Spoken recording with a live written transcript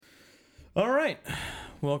All right.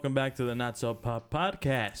 Welcome back to the Not So Pop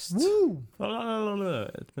podcast. Woo!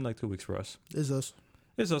 It's been like 2 weeks for us. It's us.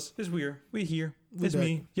 It's us. It's we here. We It's back.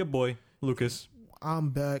 me, your boy, Lucas. I'm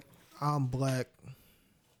back. I'm black.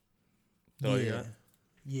 Oh, you got?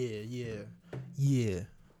 Yeah. Yeah.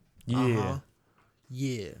 Uh-huh.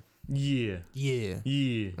 Yeah. Yeah. Yeah.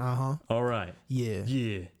 Yeah. Uh-huh. All right. Yeah.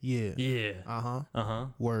 Yeah. Yeah. Yeah. Uh-huh. Uh-huh.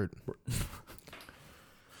 Word.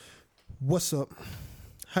 What's up?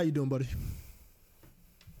 How you doing, buddy?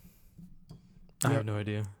 I Yeah. have no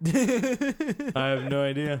idea. I have no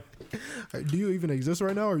idea. Do you even exist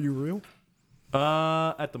right now? Are you real?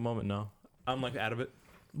 At the moment, no. I'm like out of it.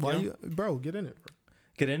 Why Yeah. you, bro? Get in it.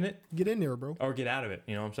 Get in it Get in there, bro. or get out of it.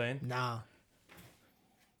 You know what I'm saying? Nah.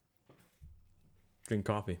 Drink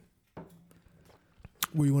coffee.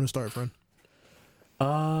 Where you want to start, friend?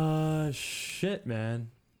 Shit, man.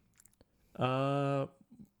 How's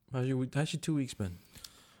your 2 weeks been?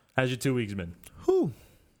 How's your 2 weeks been? Whew.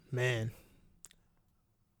 Man.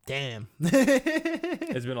 Damn.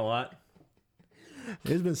 It's been a lot.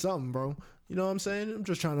 It's been something, bro. You know what I'm saying? I'm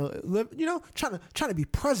just trying to live, trying to be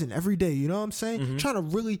present every day. You know what I'm saying? Mhm. Trying to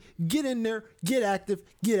really get in there, get active,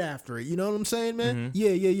 get after it. You know what I'm saying, man? Mhm. Yeah.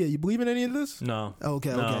 You believe in any of this? No. Okay.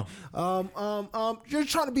 No. Just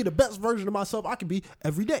trying to be the best version of myself I can be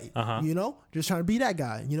every day. Uh-huh. You know? Just trying to be that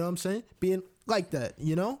guy. You know what I'm saying? Being like that,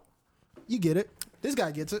 you know? You get it. This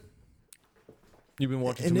guy gets it. You've been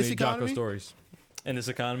watching In too this many Jocko economy? stories. In this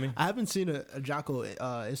economy? I haven't seen a Jocko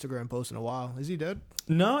Instagram post in a while. Is he dead?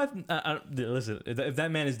 No. Listen, if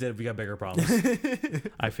that man is dead, we got bigger problems.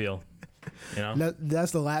 I feel. You know?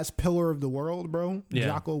 That's the last pillar of the world, bro. Yeah.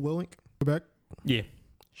 Jocko Willink. Quebec. Yeah.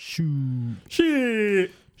 Shoot.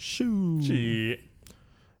 Shit. Shoot. Shit.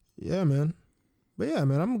 Yeah, man. But yeah,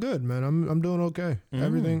 man, I'm good, man. I'm doing okay.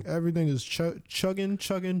 Mm. Everything is chugging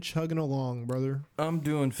along, brother. I'm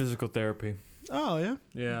doing physical therapy. Oh yeah.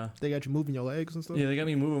 Yeah. They got you moving your legs and stuff. Yeah, they got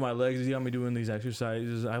me moving my legs. They got me doing these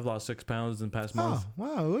exercises. I've lost 6 pounds in the past month. Oh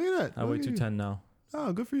wow, look at that. I weigh Look at you. 210 now.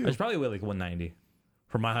 Oh, good for I you. should probably weigh like 190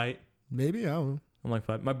 for my height. Maybe I don't know. I'm like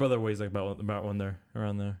 5. My brother weighs like about one there,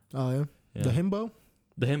 around there. Oh yeah. Yeah. The himbo.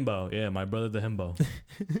 The himbo, yeah, my brother the himbo.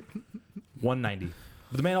 190.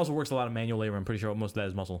 But the man also works a lot of manual labor. I'm pretty sure most of that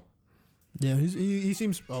is muscle. Yeah, he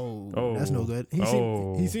seems. Oh, that's no good.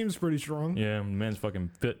 He seems pretty strong. Yeah, the man's fucking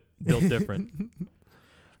fit, built different.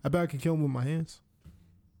 I bet I can kill him with my hands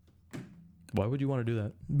Why would you want to do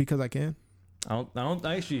that? because I can. I don't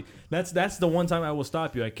actually. That's the one time I will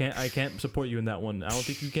stop you. I can't support you in that one. I don't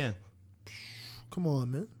think you can. Come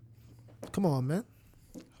on, man.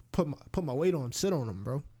 Put my weight on him. Sit on him,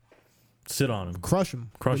 bro. Sit on him. Crush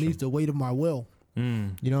him. Crush Beneath him. the weight of my will.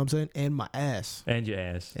 Mm. You know what I'm saying? And my ass. And your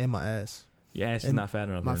ass. Your ass is And not fat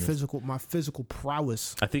enough. My Ernest. physical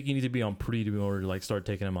prowess. I think you need to be on pre to be in order to like start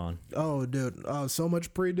taking him on. Oh, dude. Oh, so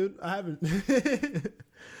much pre, dude. I haven't.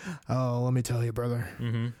 Oh, let me tell you, brother.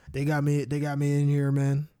 Mm-hmm. They got me in here,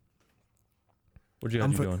 man. What you got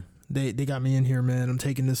I'm you for- doing? They got me in here, man. I'm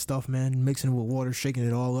taking this stuff, man, mixing it with water, shaking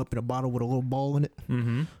it all up in a bottle with a little ball in it.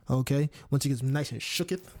 Mm-hmm. Okay. Once it gets nice and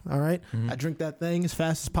shooketh, all right? Mhm. I drink that thing as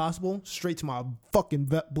fast as possible, straight to my fucking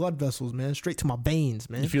blood vessels, man. Straight to my veins,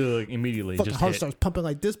 man. You feel it like immediately. Fucking Just heart hit. starts pumping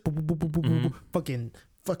like this. Boop, boop, boop, boop, boop, boop, Mhm.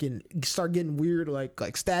 Fucking start getting weird, like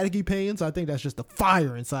staticky pains. I think that's just the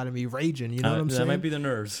fire inside of me raging. You know what I'm that saying? might be the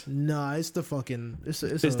nerves. Nah, it's the fucking. It's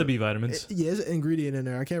It's the B vitamins. yeah, it's an ingredient in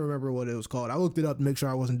there. I can't remember what it was called. I looked it up to make sure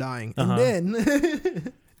I wasn't dying. Uh-huh. And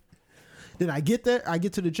then I get there. I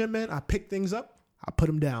get to the gym, man. I pick things up. I put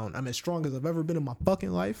them down. I'm as strong as I've ever been in my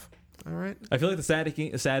fucking life. All right. I feel like the static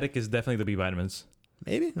is definitely the B vitamins.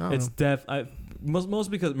 Maybe. I don't It's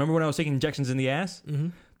most because remember when I was taking injections in the ass? know. Mm-hmm.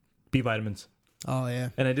 B vitamins. Oh, yeah.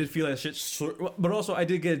 And I did feel that shit, but also I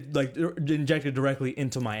did get like injected directly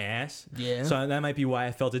into my ass. Yeah. So that might be why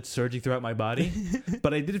I felt it surging throughout my body.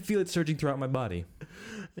 But I did feel it surging throughout my body.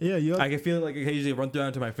 Yeah, I can feel it like occasionally run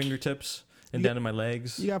down to my fingertips and down to my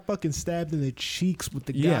legs. you got fucking stabbed in the cheeks with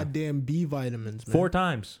the Yeah. goddamn B vitamins, man. 4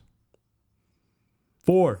 times.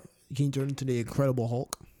 4. Can you turn into the Incredible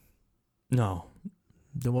Hulk? No.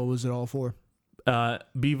 Then what was it all for?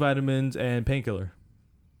 B vitamins and painkiller.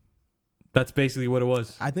 That's basically what it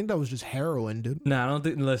was. I think that was just heroin, dude. No, I don't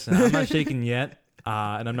think. Listen, I'm not shaking yet,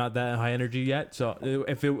 and I'm not that high energy yet. So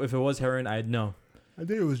if it was heroin, I'd know. I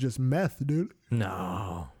think it was just meth, dude.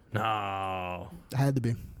 No. It had to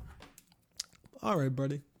be. All right,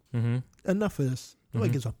 buddy. Mm-hmm. Enough of this. Nobody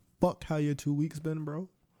Mhm. gives a fuck how your 2 weeks been, bro.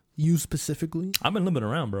 You specifically. I've been limping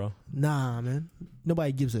around, bro. Nah, man.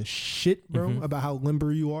 Nobody gives a shit, bro, Mhm. about how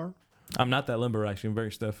limber you are. I'm not that limber, actually. I'm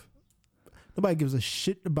very stiff. Nobody gives a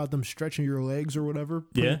shit about them stretching your legs or whatever.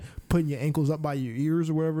 Putting your ankles up by your ears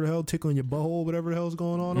or whatever the hell, tickling your butthole, whatever the hell's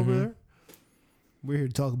going on over there. We're here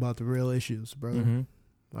to talk about the real issues, brother.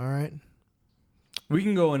 All right. We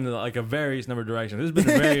can go into like a various number of directions. This has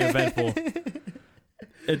been a very eventful.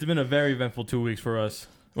 It's been a very eventful 2 weeks for us.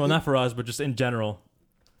 Well, not for us, but just in general.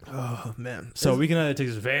 Oh man. So we can either take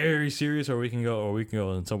this very serious, or we can go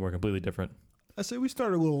in somewhere completely different. I say we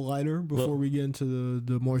start a little lighter before we get into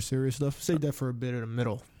the more serious stuff. Save that for a bit in the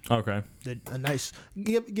middle. Okay. A nice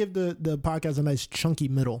give the podcast a nice chunky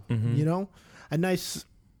middle. You know, a nice.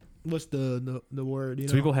 What's the word? You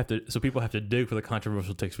know? People have to dig for the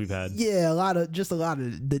controversial takes we've had. Yeah, a lot of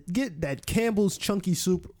get that Campbell's chunky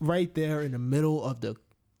soup right there in the middle of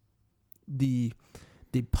the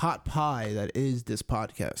pot pie that is this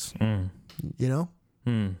podcast. You know,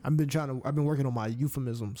 I've been working on my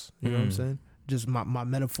euphemisms. You know what I'm saying? Just my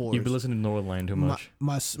metaphors. You've been listening to Northland too much.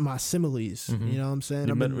 My similes. You know what I'm saying?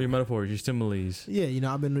 Your metaphors, your similes.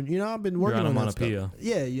 Yeah, I've been working on that stuff.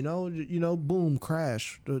 Yeah, boom,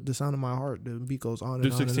 crash. The sound of my heart. The beat goes on.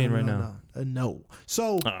 Do 16 right now. No.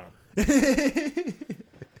 So.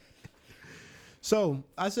 So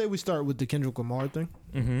I say we start with the Kendrick Lamar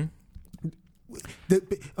thing.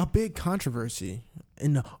 A big controversy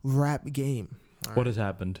in the rap game. What has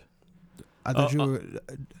happened? I thought you were.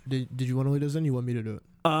 Did you want to lead us in? You want me to do it?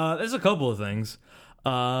 There's a couple of things.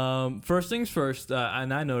 First things first,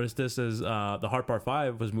 and I noticed this as the Heart Part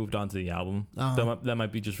 5 was moved onto the album. That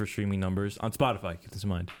might be just for streaming numbers on Spotify. Keep this in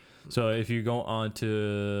mind. So if you go on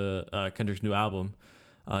to Kendrick's new album,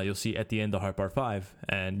 you'll see at the end the Heart Part 5,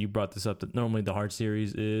 and you brought this up that normally the Heart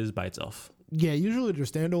series is by itself. Yeah, usually they're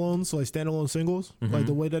standalones, so like standalone singles, like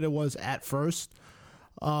the way that it was at first.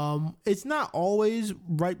 It's not always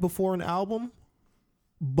right before an album,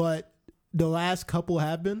 but the last couple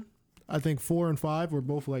have been. I think 4 and 5 were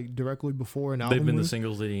both like directly before an album. They've been the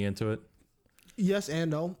singles leading into it. Yes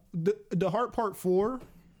and no. The Heart Part 4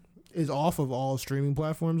 is off of all streaming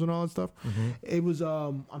platforms and all that stuff. It was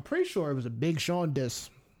I'm pretty sure it was a Big Sean diss,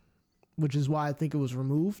 which is why I think it was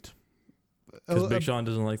removed. Because Big Sean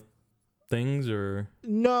doesn't like things, or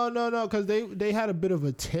no, because they had a bit of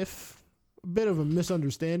a tiff. A bit of a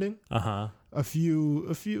misunderstanding. A few,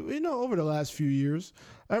 over the last few years,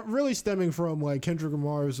 really stemming from like Kendrick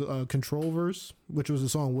Lamar's "Control" verse, which was a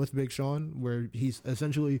song with Big Sean, where he's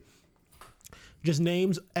essentially just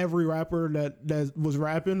names every rapper that was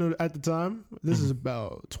rapping at the time. This is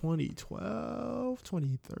about 2012,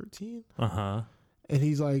 2013. And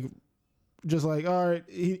he's like, just like, all right,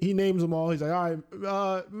 he names them all. He's like, all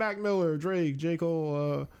right, Mac Miller, Drake, J.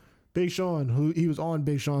 Cole, Big Sean, who he was on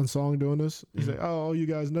Big Sean's song doing this. He's like, oh, you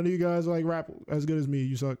guys, none of you guys like rap as good as me.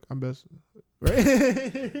 You suck. I'm best. Right?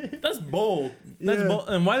 That's bold. That's bold.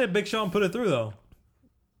 And why did Big Sean put it through though?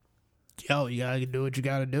 Yo, you gotta do what you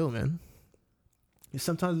gotta do, man.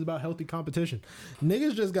 Sometimes it's about healthy competition.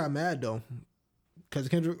 Niggas just got mad though, because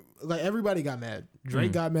Kendrick, like everybody got mad.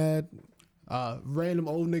 Drake got mad. Random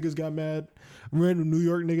old niggas got mad. Random New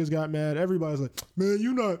York niggas got mad. Everybody's like, man,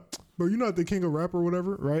 you're not the king of rap or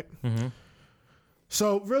whatever, right?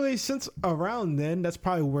 So really, since around then, that's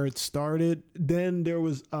probably where it started. Then there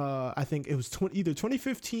was, I think it was either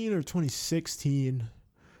 2015 or 2016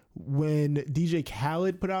 when DJ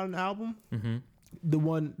Khaled put out an album.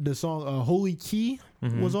 The song Holy Key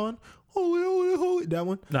was on. Holy, that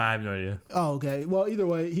one. Nah, I have no idea. Oh, okay. Well, either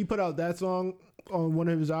way, he put out that song on one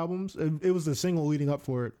of his albums. It was the single leading up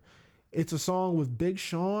for it. It's a song with Big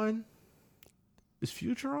Sean. Is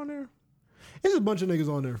Future on there? There's a bunch of niggas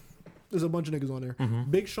on there.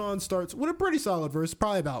 Big Sean starts with a pretty solid verse,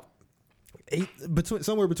 probably about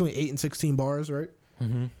somewhere between 8 and 16 bars, right?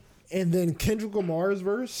 And then Kendrick Lamar's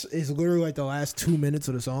verse is literally like the last 2 minutes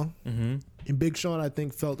of the song. And Big Sean, I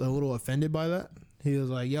think, felt a little offended by that. He was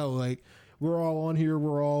like, yo, like, we're all on here.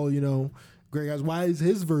 We're all, great guys. Why is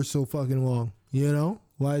his verse so fucking long?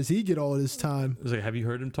 Why does he get all this time? It's like, have you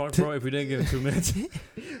heard him talk, bro? If we didn't give him 2 minutes.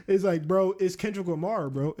 It's like, bro, it's Kendrick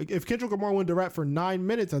Lamar, bro. If Kendrick Lamar wanted to rap for 9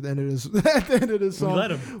 minutes at the end of this song,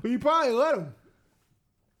 let him. We probably let him.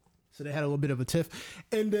 So they had a little bit of a tiff.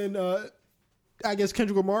 And then I guess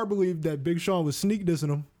Kendrick Lamar believed that Big Sean was sneak dissing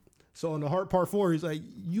him. So on the Heart Part 4, he's like,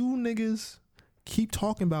 you niggas keep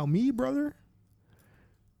talking about me, brother.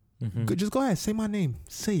 Just go ahead, say my name.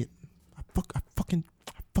 Say it. I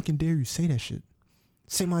fucking dare you. Say that shit.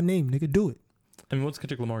 Say my name, nigga. Do it. I mean, what's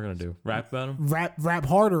Kendrick Lamar gonna do? Rap about him? Rap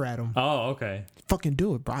harder at him. Oh, okay. Fucking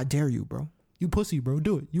do it, bro. I dare you, bro. You pussy, bro.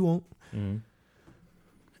 Do it. You won't.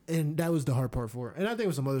 And that was the Heart Part 4. And I think it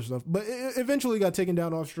was some other stuff. But it eventually got taken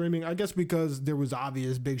down off streaming. I guess because there was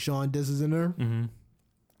obvious Big Sean disses in there.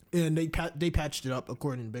 And they patched it up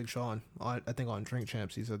according to Big Sean. I think on Drink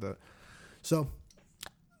Champs he said that. So,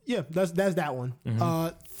 yeah, that's that one.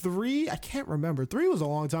 3, I can't remember. 3 was a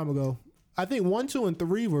long time ago. I think 1, 2, and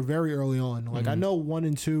 3 were very early on. Like I know 1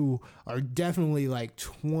 and 2 are definitely like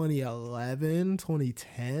 2011,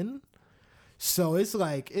 2010. So it's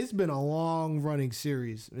like it's been a long running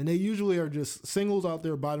series, and they usually are just singles out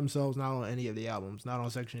there by themselves, not on any of the albums, not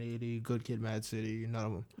on Section 80, Good Kid, Mad City, none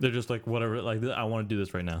of them. They're just like whatever. Like I want to do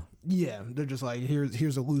this right now. Yeah, they're just like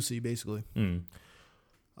here's a Lucy basically.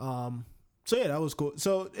 So yeah, that was cool.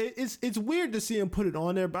 So it's weird to see him put it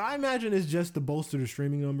on there, but I imagine it's just to bolster the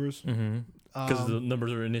streaming numbers. Because the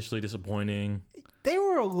numbers were initially disappointing. They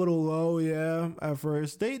were a little low, yeah, at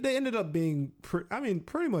first. They ended up being,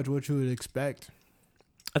 pretty much what you would expect.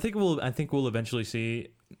 I think we'll eventually see.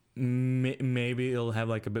 Maybe it'll have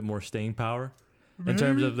like a bit more staying power in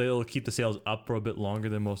terms of they'll keep the sales up for a bit longer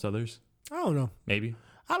than most others. I don't know. Maybe.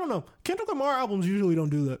 I don't know. Kendrick Lamar albums usually don't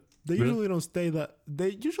do that. They usually don't stay that. They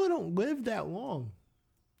usually don't live that long.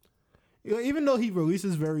 You know, even though he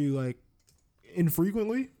releases very like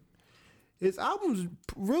infrequently, his albums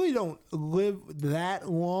really don't live that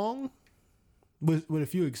long, with a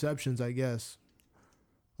few exceptions, I guess.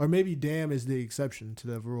 Or maybe Damn is the exception to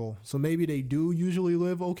that rule. So maybe they do usually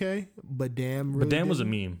live okay, but Damn really. But Damn was a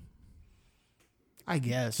didn't. meme. I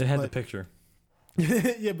guess It had the picture.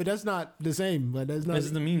 Yeah, but that's not the same. But that's not. This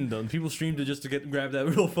is the meme though. People streamed it just to grab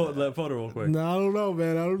that photo real quick. No, I don't know,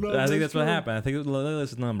 man. I don't know. I think that's what happened. I think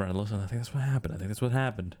listen, number. Listen, I think that's what happened. I think that's what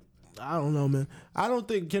happened. I don't know, man. I don't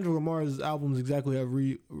think Kendrick Lamar's albums exactly have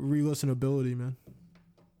re-listenability, man.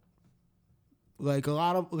 Like a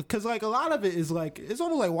lot of it is like it's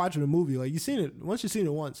almost like watching a movie. Like you've seen it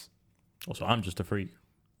once. Oh, so I'm just a freak.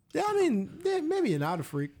 Yeah, I mean, maybe you're not a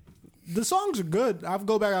freak. The songs are good. I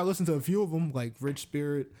go back. I listen to a few of them, like Rich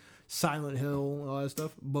Spirit, Silent Hill, all that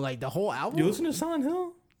stuff. But like the whole album. You listen to Silent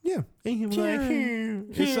Hill? Yeah. I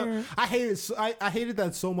hate it. I hated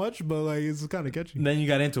that so much, but like it's kind of catchy. Then you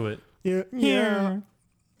got into it. Yeah.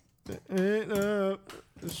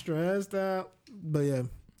 Stressed out, but yeah.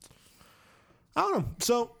 I don't know.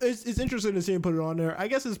 So it's interesting to see him put it on there. I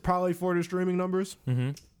guess it's probably for the streaming numbers.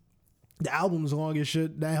 The album's long as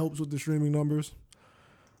shit. That helps with the streaming numbers.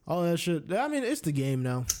 All that shit. I mean, it's the game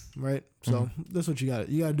now, right? So that's what you got.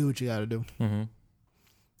 You got to do what you got to do.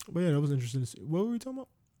 But yeah, that was interesting to see. What were we talking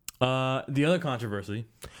about? The other controversy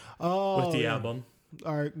with the album.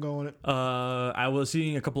 All right, go on it. I was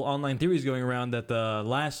seeing a couple online theories going around that the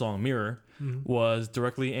last song, Mirror, was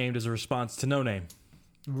directly aimed as a response to No Name.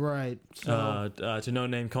 Right. So. To No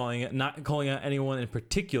Name not calling out anyone in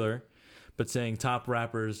particular, but saying top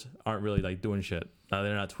rappers aren't really like doing shit.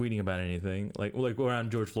 They're not tweeting about anything like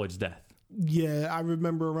around George Floyd's death. Yeah, I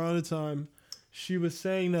remember around the time she was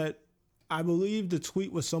saying that. I believe the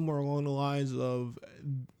tweet was somewhere along the lines of,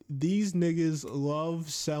 these niggas love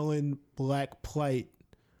selling black plight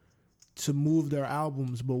to move their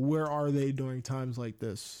albums, but where are they during times like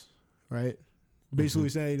this, right? Basically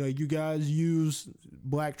saying, like, you guys use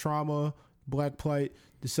black trauma, black plight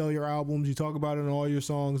to sell your albums. You talk about it in all your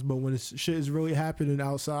songs, but when shit is really happening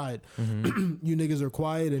outside, you niggas are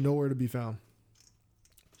quiet and nowhere to be found.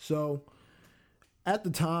 So, at the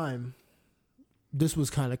time, this was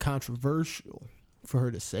kind of controversial for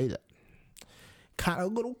her to say that. Kind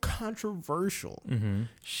of a little controversial.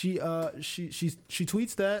 She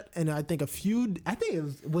tweets that, and I think it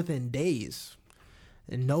was within days,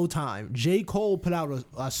 in no time, J. Cole put out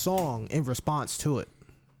a song in response to it.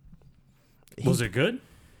 Was it good?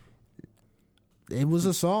 It was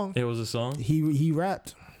a song. It was a song. He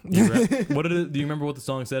rapped. What did it? Do you remember what the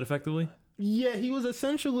song said effectively? Yeah, he was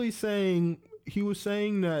essentially saying. He was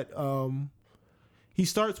saying that. He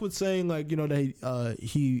starts with saying, like, you know, that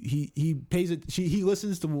he pays it. He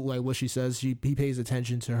listens to like what she says. He pays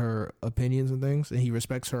attention to her opinions and things, and he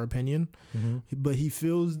respects her opinion. But he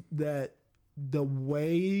feels that the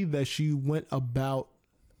way that she went about,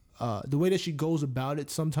 the way that she goes about it,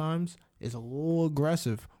 sometimes is a little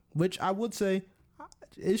aggressive, which I would say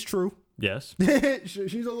is true. Yes.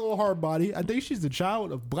 She's a little hard body. I think she's the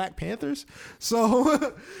child of Black Panthers.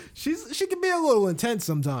 So she can be a little intense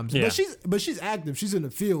sometimes. Yeah. But she's active. She's in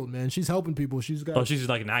the field, man. She's helping people. She's just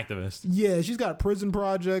like an activist. Yeah, she's got prison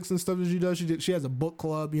projects and stuff that she does. She has a book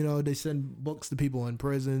club, you know, they send books to people in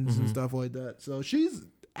prisons and stuff like that. So she's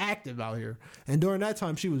active out here. And during that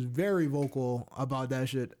time she was very vocal about that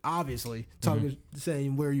shit, obviously.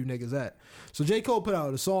 Saying where you niggas at. So J. Cole put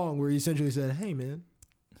out a song where he essentially said, hey man,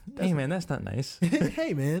 that's not nice.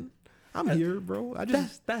 Hey man, I'm here, bro.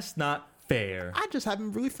 That's not fair. I just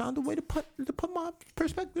haven't really found a way to put my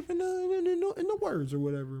perspective in the words or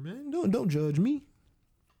whatever, man. Don't judge me.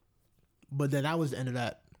 But then that was the end of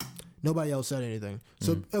that. Nobody else said anything.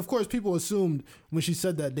 So, of course, people assumed when she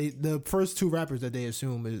said that, the first two rappers that they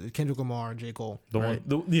assume is Kendrick Lamar and J. Cole.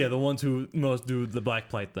 The ones who most do the Black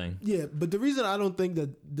Plight thing. Yeah, but the reason I don't think that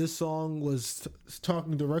this song was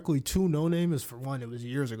talking directly to No Name is, for one, it was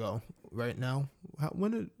years ago. Right now,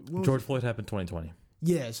 when George Floyd happened 2020.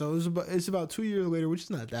 Yeah, so it's about 2 years later, which is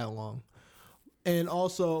not that long. And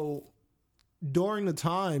also, during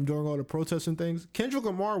all the protests and things, Kendrick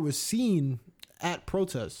Lamar was seen at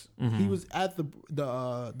protests. Mm-hmm. He was at the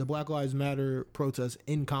Black Lives Matter protest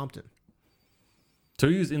in Compton. So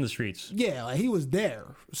he was in the streets. Yeah, like he was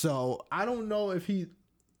there. So I don't know if he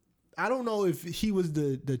was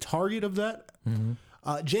the target of that. Mm-hmm.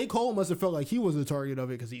 J. Cole must have felt like he was the target of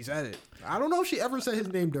it because he said it. I don't know if she ever said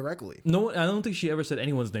his name directly. No, I don't think she ever said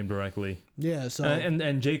anyone's name directly. Yeah, so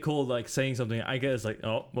and J. Cole like saying something, I guess like,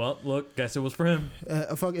 oh well, look, guess it was for him.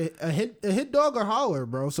 A hit dog or holler,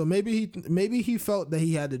 bro. So maybe he felt that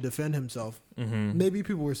he had to defend himself. Mm-hmm. Maybe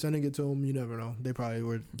people were sending it to him. You never know. They probably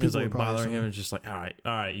were. It's like bothering him and just like, all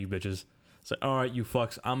right, you bitches. It's like, all right, you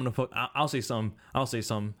fucks. I'm gonna fuck. I'll say something.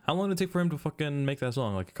 How long did it take for him to fucking make that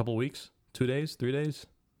song? Like a couple of weeks, 2 days, 3 days.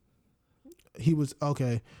 He was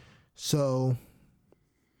okay. So,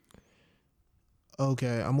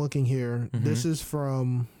 I'm looking here. Mm-hmm. This is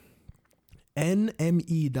from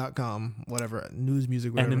NME.com, whatever, news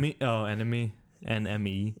music, whatever.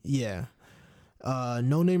 NME. Yeah.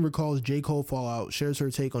 No Name recalls J. Cole fallout, shares her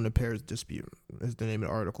take on the pair's dispute. Is the name of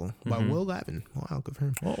the article by Will Lavin. Wow, good for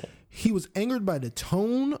him. Oh. He was angered by the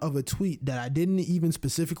tone of a tweet that I didn't even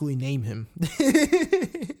specifically name him.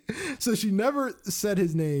 So she never said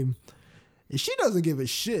his name. She doesn't give a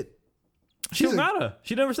shit. She don't matter.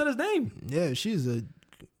 She never said his name. Yeah, she is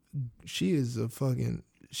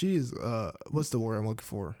what's the word I'm looking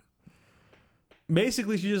for?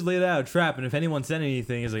 Basically, she just laid out a trap, and if anyone said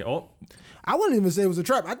anything, it's like, oh. I wouldn't even say it was a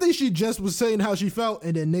trap. I think she just was saying how she felt,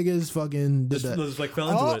 and then niggas fucking did that. Just like fell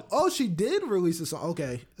into it. Oh, she did release a song.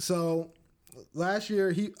 Okay, so last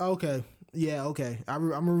year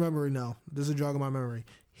I'm remembering now. This is a jog in my memory.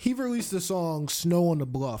 He released the song "Snow on the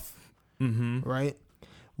Bluff." Mm-hmm. Right,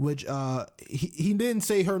 which he didn't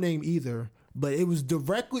say her name either, but it was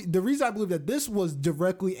directly. The reason I believe that this was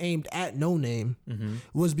directly aimed at No Name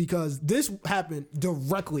was because this happened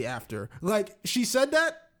directly after. Like she said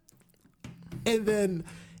that, and then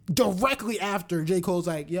directly after, J. Cole's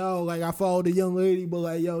like, "Yo, like I followed a young lady, but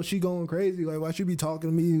like, yo, she going crazy. Like, why she be talking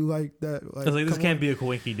to me like that? Like, this can't be a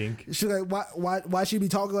coinky dink. She like, why she be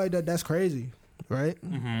talking like that? That's crazy, right?"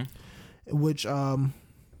 Mm-hmm. Which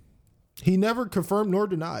he never confirmed nor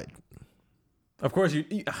denied. Of course, you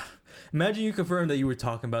imagine you confirmed that you were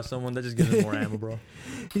talking about someone. That just gives him more ammo, bro.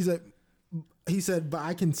 He said, but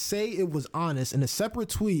I can say it was honest. In a separate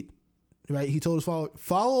tweet, right, he told us,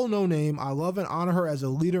 follow No Name. I love and honor her as a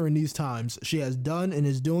leader in these times. She has done and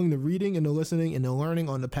is doing the reading and the listening and the learning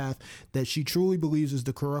on the path that she truly believes is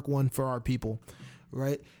the correct one for our people,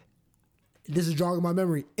 right? This is jogging my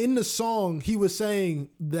memory. In the song, he was saying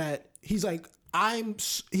that he's like,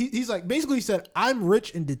 he's like, basically he said, I'm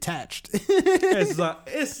rich and detached. it's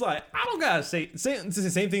like I don't gotta say it's the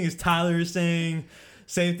same thing as Tyler is saying.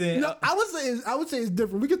 Same thing. No, I would say it's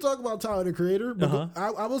different. We could talk about Tyler the Creator, but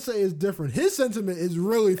I would say it's different. His sentiment is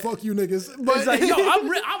really fuck you niggas. But it's like, yo, I'm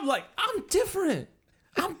different.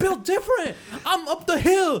 I'm built different. I'm up the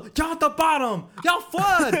hill. Y'all at the bottom. Y'all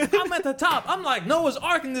flood. I'm at the top. I'm like Noah's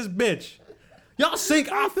Ark in this bitch. Y'all sink,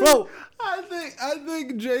 I float. I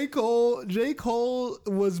think J. Cole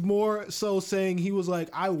was more so saying, he was like,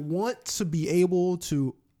 I want to be able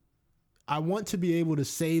to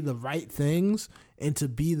say the right things and to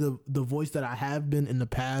be the voice that I have been in the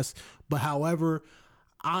past. But however,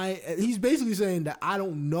 he's basically saying that I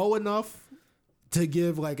don't know enough to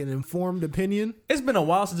give like an informed opinion. It's been a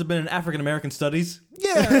while since I've been in African American studies.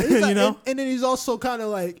 Yeah, like, you know. And then he's also kind of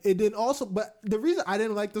like, it did also. But the reason I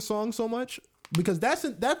didn't like the song so much, because that's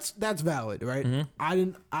valid, right?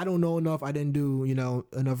 Mm-hmm. I don't know enough. I didn't do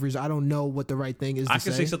enough research. I don't know what the right thing is. I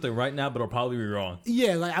can say something right now, but I'll probably be wrong.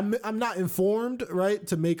 Yeah, like I'm not informed, right,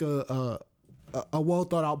 to make a well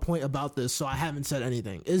thought out point about this. So I haven't said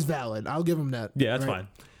anything. It's valid. I'll give him that. Yeah, that's fine.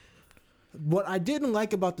 What I didn't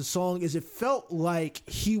like about the song is it felt like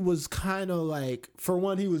he was kind of like, for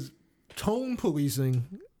one, he was tone policing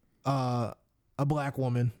a black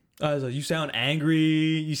woman. You sound angry.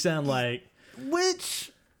 You sound like.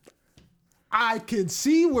 Which I can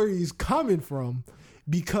see where he's coming from,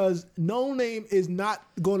 because No Name is not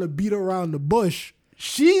going to beat around the bush.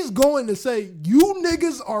 She's going to say, you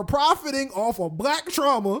niggas are profiting off of black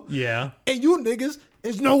trauma. Yeah. And you niggas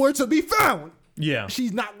is nowhere to be found. Yeah.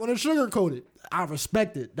 She's not going to sugarcoat it. I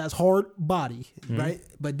respect it. That's hard body, right?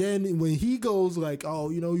 But then when he goes like, oh,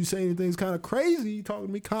 you saying things kind of crazy, you talking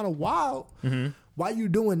to me kind of wild. Why you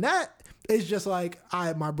doing that? It's just like, all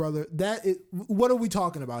right, my brother, what are we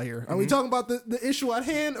talking about here? Are we talking about the issue at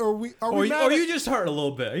hand, or are you just hurt a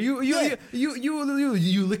little bit? Are you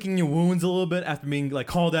licking your wounds a little bit after being like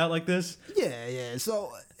called out like this? Yeah.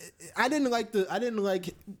 So I didn't like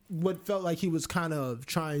what felt like he was kind of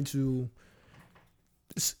trying to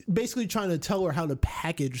tell her how to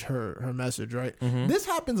package her message, right? This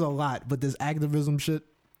happens a lot, but this activism shit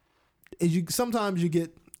is sometimes you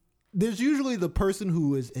get. There's usually the person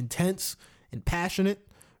who is intense and passionate,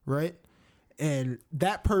 right? And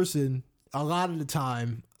that person, a lot of the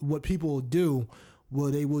time, what people will do,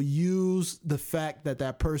 they will use the fact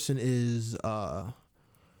that person is how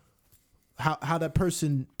that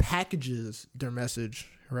person packages their message,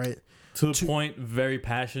 right? To the point, very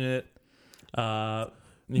passionate.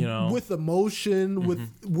 With emotion, with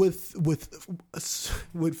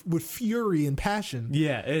fury and passion.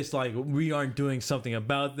 Yeah, it's like we aren't doing something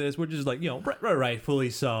about this. We're just like, rightfully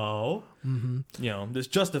so. It's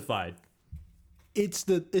justified. It's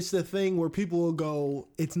the thing where people will go,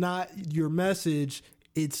 it's not your message,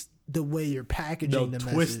 it's the way you're packaging the message.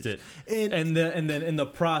 They'll twist it, and then in the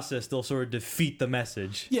process they'll sort of defeat the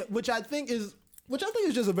message. Yeah, which I think is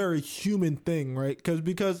just a very human thing, right?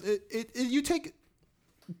 Because you take.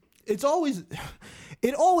 It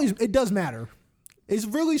does matter. It's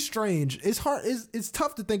really strange. It's hard. It's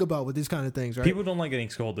tough to think about with these kind of things, right? People don't like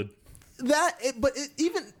getting scolded.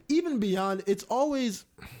 Even beyond, it's always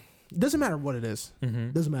doesn't matter what it is.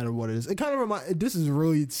 Doesn't matter what it is. It kind of reminds. This is a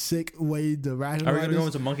really sick way to rationalize. Are we going to go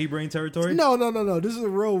into monkey brain territory? No. This is a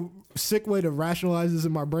real sick way to rationalize this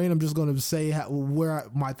in my brain. I'm just going to say where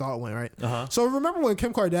my thought went. Right. So remember when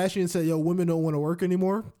Kim Kardashian said, "Yo, women don't want to work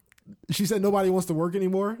anymore." She said nobody wants to work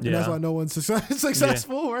anymore, and that's why no one's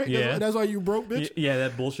successful, right? Yeah. That's why you broke, bitch. Yeah,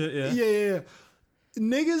 that bullshit, Yeah.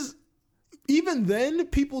 Niggas, even then,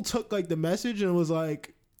 people took like the message and was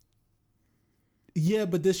like, yeah,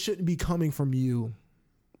 but this shouldn't be coming from you,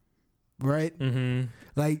 right?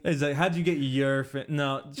 Like, it's like, how'd you get your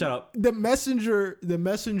no, shut up. The messenger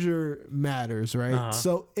matters, right?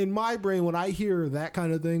 So in my brain, when I hear that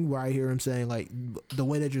kind of thing, where I hear him saying like the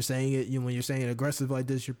way that you're saying it, when you're saying it aggressive like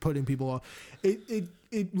this, you're putting people off. It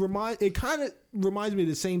kind of reminds me of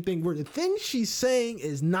the same thing where the thing she's saying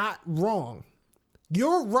is not wrong.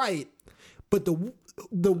 You're right, but the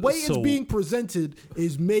way it's being presented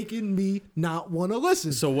is making me not want to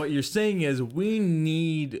listen. So what you're saying is we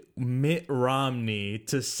need Mitt Romney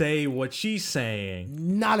to say what she's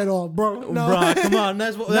saying. Not at all, bro. No. Bro, come on.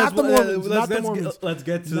 That's not the Mormons. Let's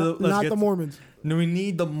get to the Mormons. No, we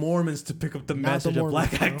need the Mormons to pick up the message of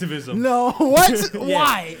black activism. No, what?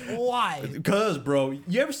 Yeah. Why? Because, bro,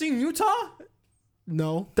 you ever seen Utah?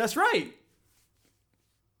 No. That's right.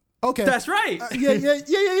 Okay, that's right.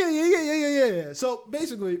 Yeah. So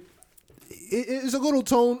basically, it's a little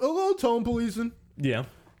tone policing. Yeah,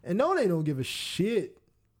 and no, they don't give a shit.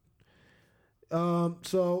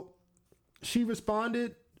 So she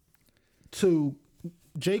responded to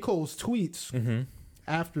J. Cole's tweets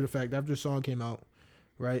after the fact, after the song came out,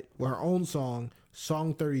 right? With her own song,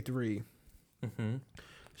 Song 33.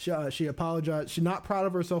 She apologized. She's not proud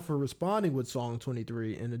of herself for responding with Song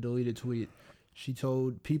 23 in a deleted tweet. She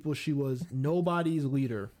told people she was nobody's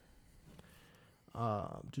leader.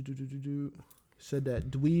 Said that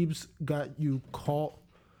dweebs got you caught.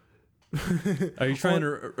 Are you trying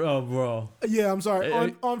to? Oh, bro. Yeah, I'm sorry.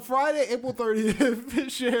 On Friday, April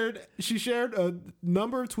 30th, she shared a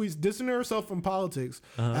number of tweets distancing herself from politics,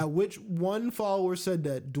 at which one follower said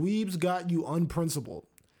that dweebs got you unprincipled.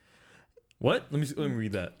 What? Let me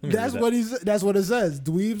read that. That's what it says.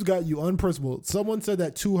 Dweebs got you unprincipled. Someone said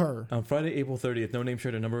that to her. On Friday, April 30th, No Name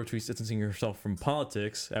shared a number of tweets distancing herself from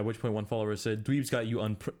politics, at which point one follower said, Dweebs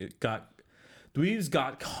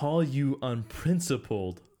got call you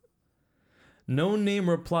unprincipled. No Name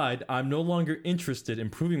replied, I'm no longer interested in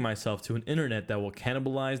proving myself to an internet that will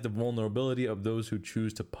cannibalize the vulnerability of those who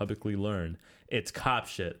choose to publicly learn. It's cop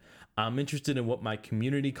shit. I'm interested in what my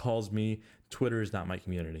community calls me. Twitter is not my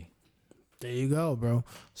community. There you go, bro.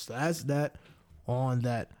 So that's that on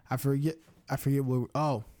that. I forget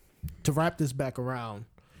what. To wrap this back around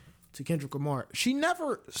to Kendrick Lamar, she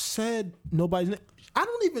never said nobody's name. I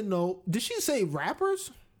don't even know. Did she say rappers?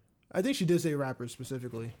 I think she did say rappers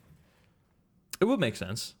specifically. It would make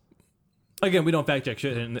sense. Again, we don't fact check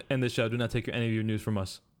shit in this show. Do not take any of your news from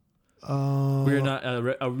us. We are not a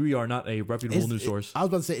reputable news source. I was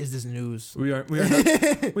about to say, is this news? We are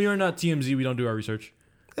not TMZ. We don't do our research.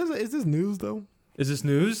 Is this news though? Is this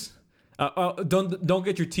news? Don't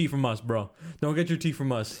get your tea from us, bro. Don't get your tea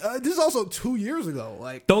from us. This is also 2 years ago.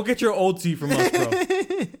 Like, don't get your old tea from us, bro.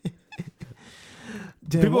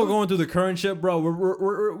 Damn, people are going through the current shit, bro.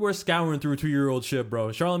 We're scouring through 2-year-old shit,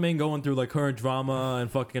 bro. Charlemagne going through like current drama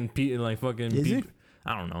and fucking Pete and like fucking. Is he?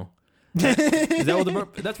 I don't know. Is that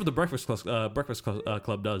what that's what the Breakfast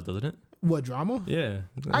Club does, doesn't it? What, drama? Yeah.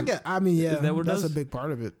 I mean, yeah. That's a big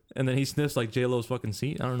part of it. And then he sniffs like J-Lo's fucking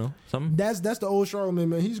seat. I don't know. Something. That's the old Charlemagne,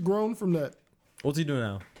 man. He's grown from that. What's he doing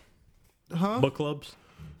now? Huh? Book clubs?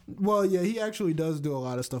 Well, yeah, he actually does do a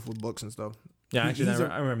lot of stuff with books and stuff. Yeah, actually,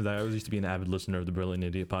 I remember that. I used to be an avid listener of the Brilliant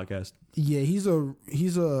Idiot podcast. Yeah, he's a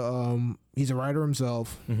writer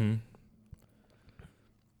himself. Mm-hmm.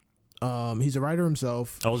 He's a writer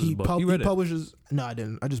himself. How was his book? You read he publishes. No, I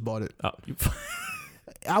didn't. I just bought it. Oh,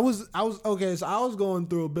 I was okay. So I was going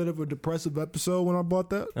through a bit of a depressive episode when I bought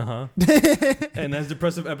that. And as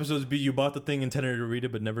depressive episodes be, you bought the thing intended to read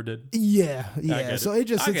it but never did. Yeah. So it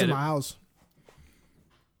just sits in my house.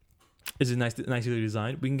 Is it nicely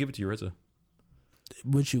designed? We can give it to Yuritsa.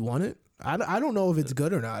 Would you want it? I don't know if it's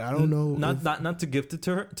good or not. I don't know. Not to gift it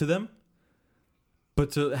to them,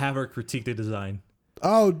 but to have her critique the design.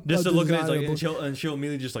 Oh, just to look at it like, and she'll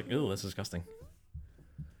immediately just like, ew, that's disgusting.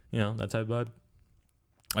 You know, that type of vibe.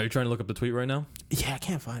 Are you trying to look up the tweet right now? Yeah, I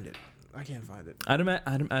can't find it.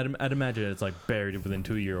 I'd imagine it's like buried within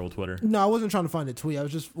 2-year-old Twitter. No, I wasn't trying to find a tweet. I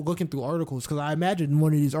was just looking through articles because I imagined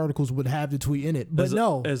one of these articles would have the tweet in it. But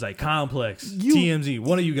no. It's like Complex, TMZ.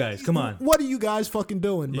 One of you guys, come on. What are you guys fucking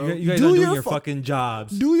doing, bro? You guys are doing your fucking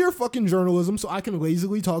jobs. Do your fucking journalism so I can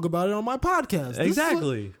lazily talk about it on my podcast.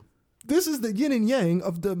 Exactly. This is the yin and yang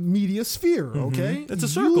of the media sphere, okay? It's a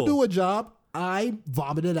circle. You do a job, I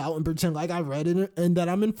vomit it out and pretend like I read it and that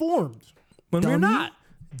I'm informed. When we're not.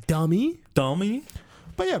 Dummy.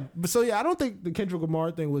 But yeah, I don't think the Kendrick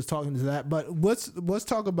Lamar thing was talking to that, but let's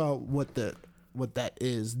talk about what that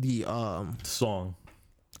is. The song.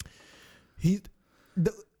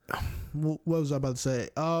 What was I about to say?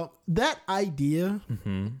 That idea,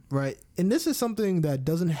 right? And this is something that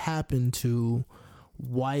doesn't happen to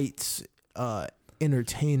white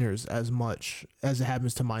entertainers as much as it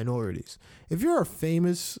happens to minorities. If you're a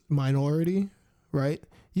famous minority, right,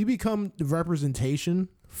 you become the representation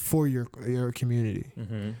for your community,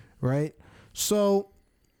 right? So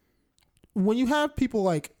when you have people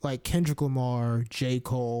like Kendrick Lamar, J.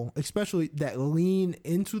 Cole, especially that lean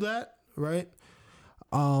into that, right?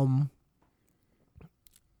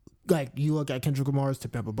 Like you look at Kendrick Lamar's "To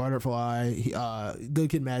Pimp a Butterfly," "Good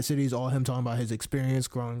Kid, Mad City" is all him talking about his experience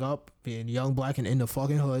growing up, being young, black, and in the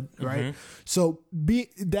fucking hood, right? So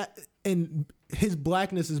and his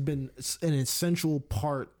blackness has been an essential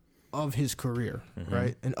part of his career,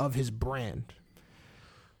 right, and of his brand.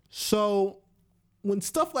 So when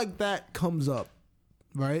stuff like that comes up,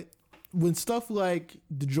 right, when stuff like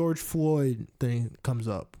the George Floyd thing comes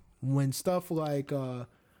up, when stuff like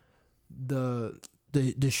the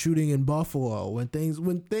shooting in Buffalo, when things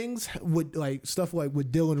with like stuff like with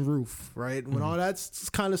Dylan Roof, right? When all that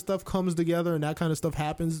kind of stuff comes together and that kind of stuff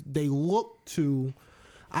happens, they look to,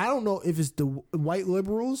 I don't know if it's the white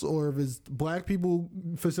liberals or if it's black people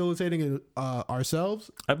facilitating it ourselves.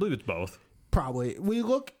 I believe it's both. Probably. We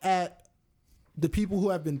look at the people who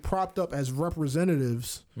have been propped up as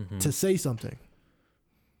representatives to say something.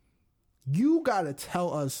 You got to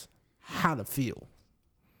tell us how to feel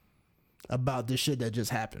about this shit that just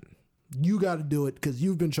happened. You got to do it because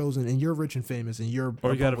you've been chosen and you're rich and famous and you're.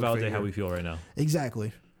 Or you got to validate how we feel right now.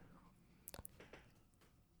 Exactly.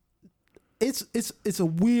 It's a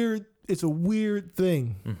weird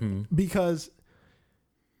thing because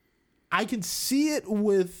I can see it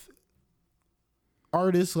with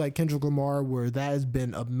artists like Kendrick Lamar where that has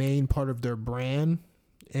been a main part of their brand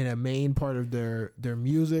and a main part of their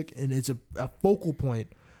music, and it's a focal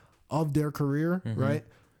point of their career, right?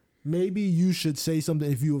 Maybe you should say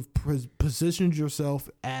something if you have positioned yourself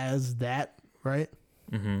as that, right?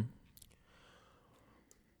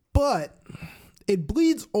 But it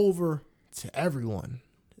bleeds over to everyone.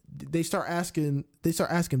 They start asking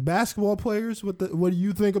basketball players what do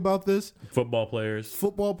you think about this? Football players.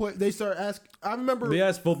 They start asking. I remember they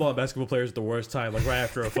ask football and basketball players at the worst time, like right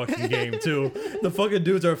after a fucking game too. The fucking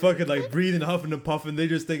dudes are fucking like breathing, huffing and puffing. They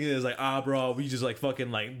just thinking it's like, bro, we just like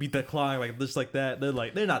fucking like beat the clock like this, like that.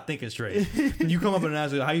 They're not thinking straight. When you come up and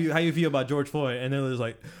ask how you feel about George Floyd, and they're just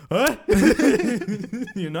like, huh?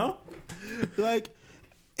 You know, like,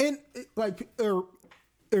 and like or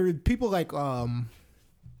people like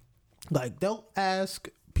they'll ask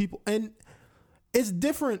people, and it's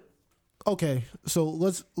different. Okay, so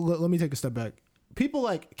let me take a step back. People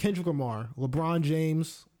like Kendrick Lamar, LeBron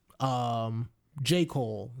James, J.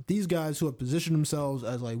 Cole, these guys who have positioned themselves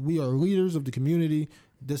as like, we are leaders of the community,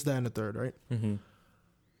 this, that, and the third, right? Mm-hmm.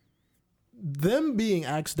 Them being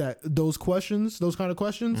asked those kind of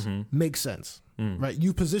questions, makes sense, right?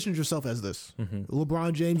 You positioned yourself as this.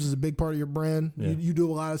 LeBron James is a big part of your brand. Yeah. You do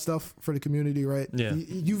a lot of stuff for the community, right? Yeah.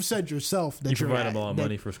 You've said yourself that you provide a lot of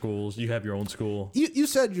money for schools. You have your own school. You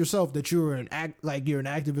said yourself that you're an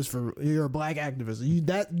activist you're a black activist.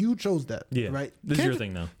 You chose that, right? This is your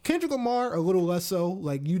thing now. Kendrick Lamar, a little less so.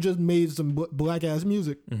 Like, you just made some black ass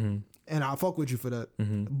music. And I'll fuck with you for that.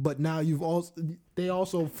 But now it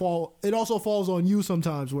also falls on you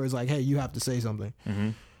sometimes, where it's like, hey, you have to say something.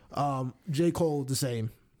 J. Cole, the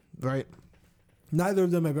same, right? Neither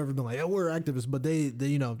of them have ever been like, oh, we're activists, but they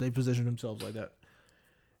position themselves like that.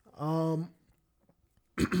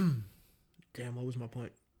 Damn, what was my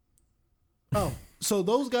point? Oh, so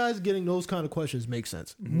those guys getting those kind of questions make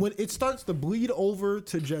sense. When it starts to bleed over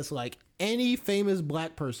to just like any famous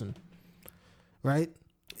black person, right?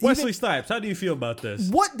 Wesley Snipes, how do you feel about this?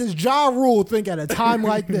 What does Ja Rule think at a time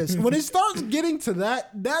like this? When it starts getting to that,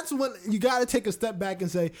 that's when you got to take a step back and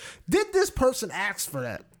say, did this person ask for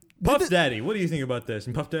that? Puff Daddy, what do you think about this?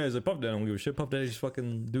 And Puff Daddy's like, Puff Daddy don't give a shit. Puff Daddy just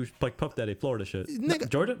fucking do like Puff Daddy Florida shit. Nigga,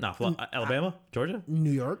 Georgia? Nah, Alabama? Georgia?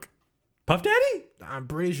 New York. Puff Daddy? I'm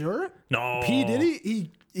pretty sure. No. P. Diddy?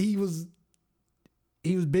 He was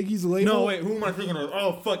Biggie's label. No, wait, who am I thinking of?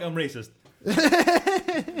 Oh, fuck, I'm racist.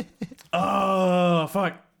 Oh,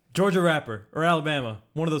 fuck. Georgia rapper or Alabama.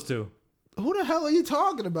 One of those two. Who the hell are you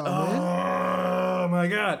talking about, man? Oh, my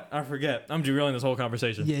God. I forget. I'm derailing this whole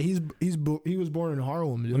conversation. Yeah, he was born in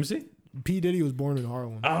Harlem, dude. Let me see. P. Diddy was born in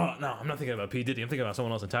Harlem. Oh, no. I'm not thinking about P. Diddy. I'm thinking about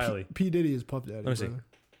someone else entirely. P. Diddy is Puff Daddy. Let me see.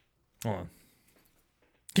 Hold on.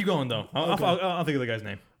 Keep going, though. I'll think of the guy's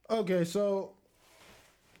name. Okay, so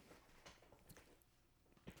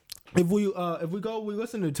if we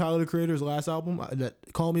listen to Tyler, the Creator's last album, that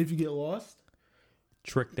Call Me If You Get Lost.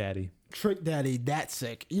 Trick Daddy, that's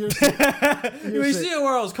sick. You see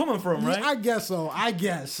where I was coming from, right? I guess so.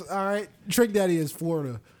 All right. Trick Daddy is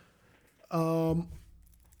Florida. What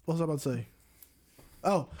was I about to say?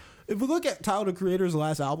 Oh, if we look at Tyler, the Creator's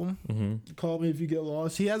last album, Call Me If You Get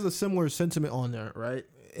Lost, he has a similar sentiment on there, right?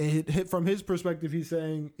 And from his perspective, he's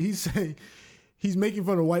saying he's making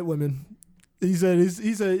fun of white women. He said, yes,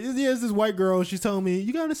 this white girl, she's telling me,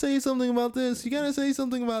 you got to say something about this. You got to say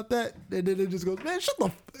something about that. And then it just goes, man, shut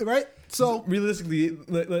the right? So realistically,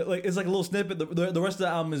 like it's like a little snippet. The rest of the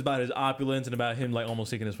album is about his opulence and about him like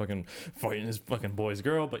almost taking his fucking boy's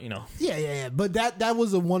girl. But you know, yeah. But that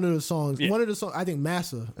was one of the songs. Yeah. One of the songs, I think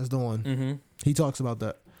Massa is the one. He talks about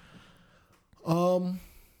that.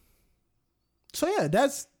 So yeah,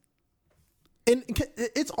 and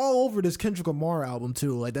it's all over this Kendrick Lamar album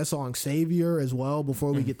too. Like that song Savior as well.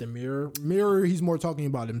 Before we get to Mirror, he's more talking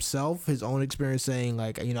about himself, his own experience, saying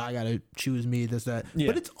like, I gotta choose me, this, that. Yeah.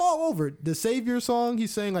 But it's all over the Savior song.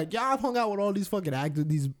 He's saying like, yeah, I've hung out with all these fucking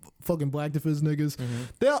these fucking black activist niggas.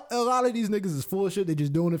 A lot of these niggas is full of shit. They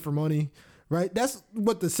just doing it for money, right? That's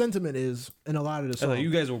what the sentiment is in a lot of the songs. Like,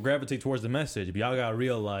 you guys will gravitate towards the message, but y'all gotta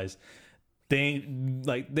realize. They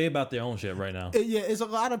about their own shit right now. Yeah, it's a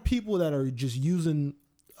lot of people that are just using,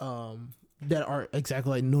 that are exactly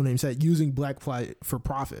like No Name said, using black flag for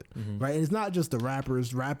profit, right? And it's not just the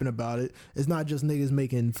rappers rapping about it. It's not just niggas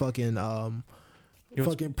making fucking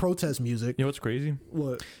fucking protest music. You know what's crazy?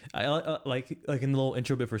 What? I like in the little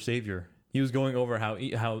intro bit for Savior. He was going over how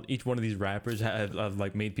each one of these rappers have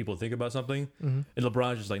like made people think about something, and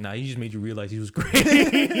LeBron's just like, nah, he just made you realize he was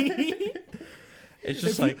great. It's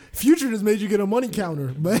just like Future just made you get a money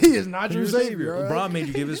counter, but he is not your savior. Right? LeBron made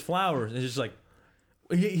you give his flowers. It's just like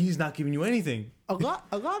he's not giving you anything. A lot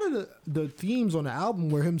of the themes on the album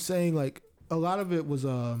were him saying like a lot of it was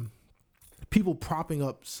people propping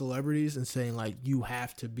up celebrities and saying like you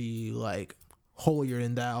have to be like holier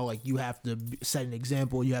than thou, like you have to set an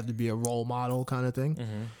example, you have to be a role model kind of thing.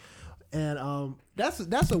 And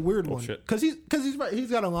that's a weird one because he's right.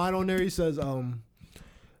 He's got a line on there.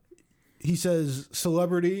 He says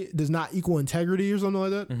celebrity does not equal integrity or something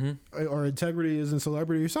like that. Or integrity isn't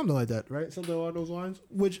celebrity or something like that, right? Something along those lines.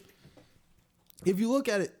 Which, if you look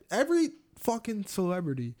at it, every fucking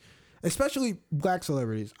celebrity, especially black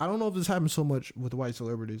celebrities, I don't know if this happens so much with white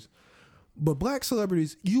celebrities, but black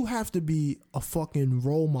celebrities, you have to be a fucking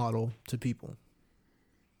role model to people,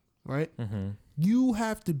 right? You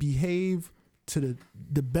have to behave to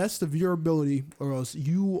the best of your ability or else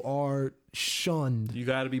you are shunned. You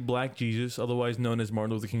got to be Black Jesus, otherwise known as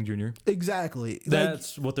Martin Luther King Jr. Exactly.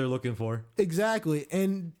 That's what they're looking for. Exactly.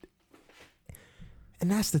 And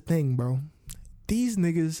that's the thing, bro. These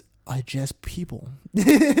niggas are just people.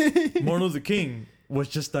 Martin Luther King was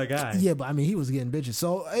just that guy. Yeah, but I mean, he was getting bitches.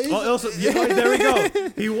 So there we go.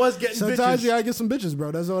 He was getting bitches. Sometimes you gotta get some bitches,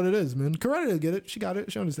 bro. That's all it is, man. Coretta will get it. She got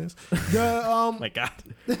it. She understands. My God.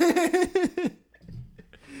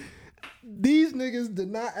 These niggas did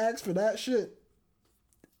not ask for that shit.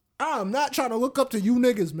 I'm not trying to look up to you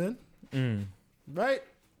niggas, man. Right?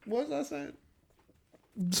 What was I saying?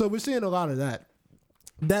 So we're seeing a lot of that.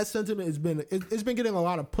 That sentiment has been it's been getting a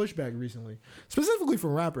lot of pushback recently, specifically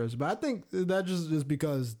from rappers. But I think that just is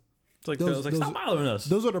because it's like stop bothering us.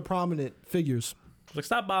 Those are the prominent figures. It's like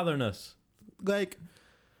stop bothering us. Like,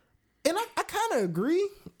 and I kind of agree.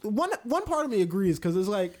 One part of me agrees because it's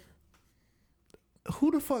like,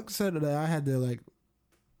 who the fuck said that I had to like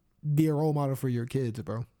be a role model for your kids,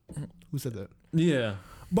 bro? Who said that? Yeah.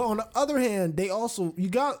 But on the other hand, you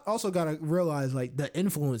gotta realize like the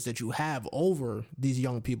influence that you have over these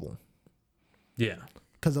young people. Yeah.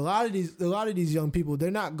 Because a lot of these young people, they're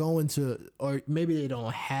not going to, or maybe they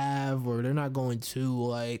don't have, or they're not going to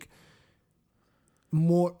like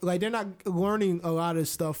more, like they're not learning a lot of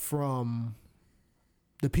stuff from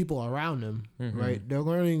the people around them, right? They're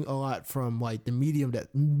learning a lot from like the media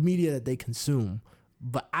that they consume.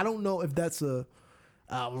 But I don't know if that's a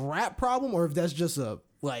rap problem or if that's just a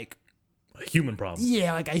human problem.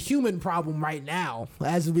 Yeah, like a human problem right now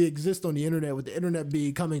as we exist on the internet, with the internet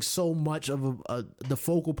becoming so much of the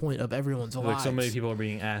focal point of everyone's lives. Like so many people are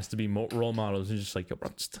being asked to be role models and just like, yo,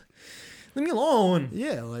 bro, just leave me alone.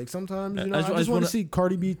 Yeah, like sometimes, I just want to see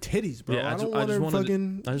Cardi B titties, bro. Yeah, I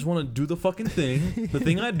just want to do the fucking thing, the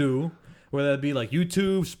thing I do, whether it be like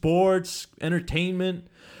YouTube, sports, entertainment.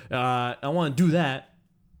 I want to do that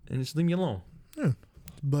and just leave me alone. Yeah,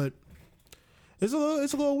 but it's a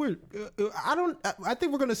little weird. I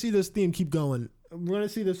think we're gonna see this theme keep going. We're gonna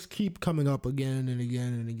see this keep coming up again and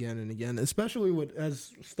again and again and again, especially with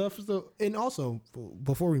as stuff. And also,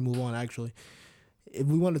 before we move on, actually, if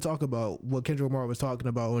we want to talk about what Kendrick Lamar was talking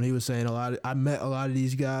about when he was saying I met a lot of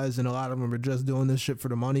these guys and a lot of them are just doing this shit for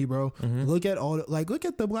the money, bro. Look at look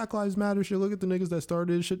at the Black Lives Matter shit. Look at the niggas that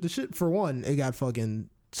started this shit. The shit, for one, it got fucking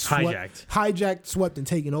hijacked, swept, and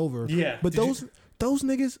taken over. Yeah, but those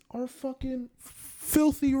niggas are fucking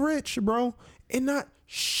filthy rich, bro, and not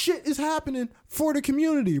shit is happening for the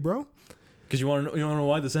community, bro. Because you want to know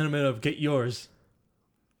why? The sentiment of get yours.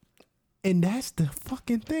 And that's the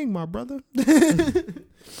fucking thing, my brother.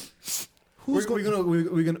 We're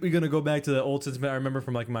gonna go back to the old sentiment I remember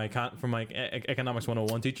from like my economics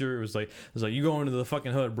 101 teacher. It was like you go into the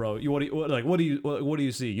fucking hood, bro. What do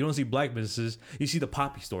you see? You don't see black businesses. You see the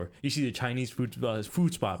Poppy store. You see the Chinese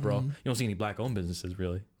food spot, bro. You don't see any black owned businesses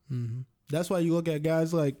really. That's why you look at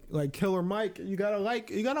guys like Killer Mike. You gotta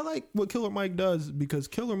like what Killer Mike does, because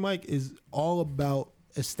Killer Mike is all about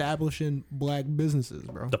establishing black businesses,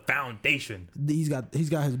 bro. The foundation. He's got his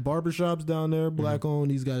barbershops down there, black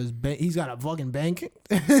owned. He's got his bank. He's got a fucking bank.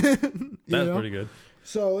 That's pretty good.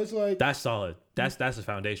 So it's like that's solid. That's the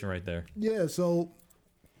foundation right there. Yeah. So,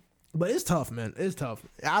 but it's tough, man. It's tough.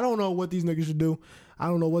 I don't know what these niggas should do. I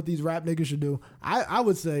don't know what these rap niggas should do. I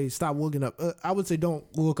would say stop looking up. I would say don't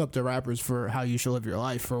look up to rappers for how you should live your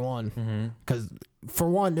life, for one. Because for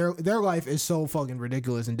one, their life is so fucking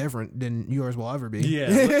ridiculous and different than yours will ever be.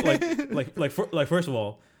 Yeah, like first of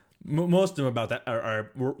all, most of them about that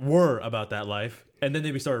were about that life, and then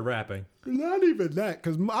they started rapping. Not even that,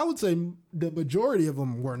 because I would say the majority of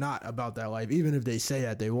them were not about that life, even if they say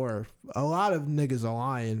that they were. A lot of niggas are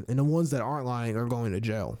lying, and the ones that aren't lying are going to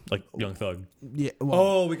jail. Like Young Thug. Yeah.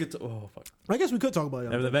 Well, we could. Fuck. I guess we could talk about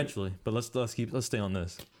Young Thug eventually, but let's stay on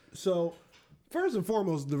this. So, first and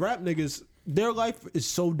foremost, the rap niggas, their life is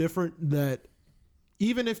so different that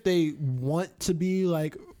even if they want to be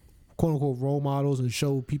like quote unquote role models and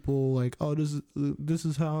show people like, oh, this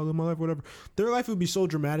is how I live my life, whatever, their life would be so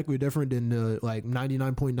dramatically different than the like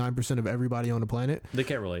 99.9% of everybody on the planet. They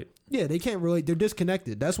can't relate. Yeah, they can't relate. They're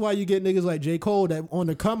disconnected. That's why you get niggas like J. Cole that on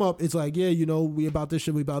the come up, it's like, yeah, we about this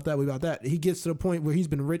shit, we about that, we about that. He gets to the point where he's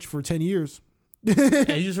been rich for 10 years. And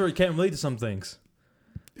he just really can't relate to some things.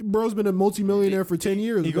 Bro's been a multimillionaire for 10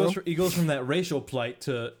 years. He goes from that racial plight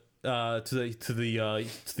to the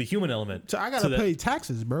human element. So I gotta pay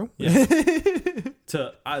taxes, bro. Yeah.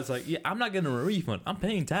 I was like, yeah, I'm not getting a refund. I'm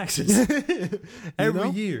paying taxes every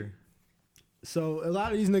year. So a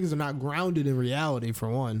lot of these niggas are not grounded in reality, for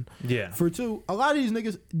one. Yeah. For two, a lot of these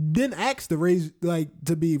niggas didn't ask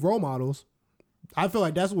to be role models. I feel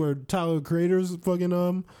like that's where Tyler the Creator's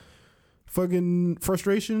fucking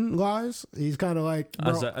frustration lies. He's kind of like,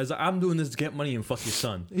 bro, I'm doing this to get money and fuck your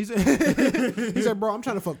son. He said, bro, I'm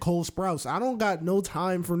trying to fuck Cole Sprouse. I don't got no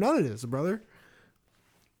time for none of this, brother.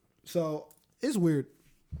 So it's weird.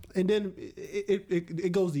 And then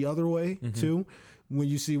it goes the other way too, when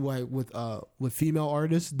you see like with female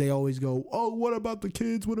artists, they always go, "Oh, what about the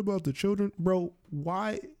kids? What about the children, bro?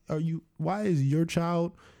 Why is your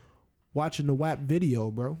child watching the WAP video,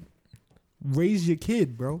 bro? Raise your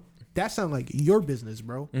kid, bro. That sounds like your business,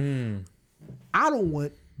 bro. I don't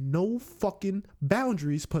want no fucking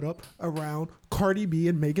boundaries put up around Cardi B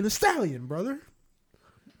and Megan Thee Stallion, brother.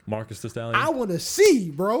 Marcus the Stallion. I want to see,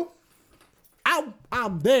 bro.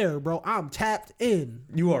 I'm there, bro. I'm tapped in.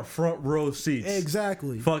 You are front row seats.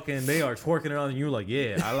 Exactly. Fucking, they are twerking it on, and you're like,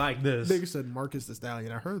 yeah, I like this. Nigga said Marcus the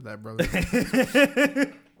Stallion. I heard that, brother.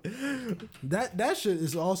 that shit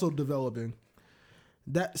is also developing.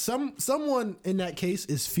 That someone in that case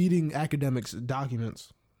is feeding academics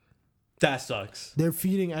documents. That sucks. They're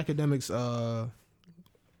feeding academics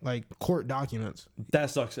like court documents. That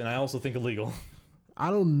sucks, and I also think illegal. I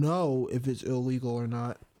don't know if it's illegal or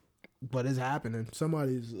not, but it's happening.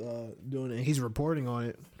 Somebody's doing it. He's reporting on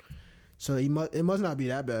it, so it must not be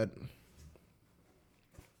that bad.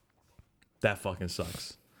 That fucking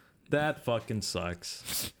sucks. That fucking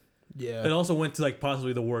sucks. Yeah. It also went to like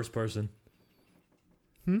possibly the worst person.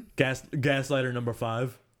 Gaslighter number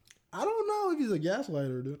 5. I don't know if he's a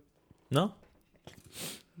gaslighter, dude. No.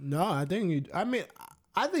 No, I think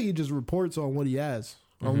he just reports on what he has,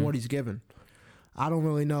 on what he's given. I don't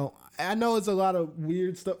really know. I know it's a lot of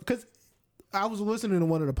weird stuff because I was listening to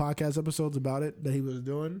one of the podcast episodes about it that he was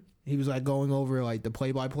doing. He was like going over like the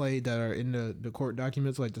play-by-play that are in the court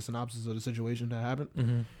documents, like the synopsis of the situation that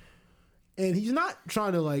happened. And he's not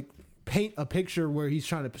trying to like paint a picture where he's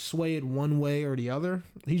trying to sway it one way or the other.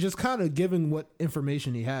 He's just kind of giving what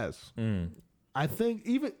information he has. I think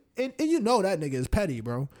even and you know that nigga is petty,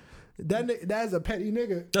 bro. That's a petty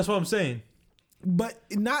nigga. That's what I'm saying. But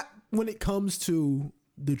not when it comes to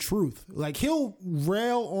the truth. Like he'll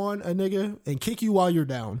rail on a nigga and kick you while you're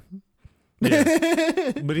down.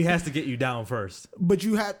 Yeah. But he has to get you down first. But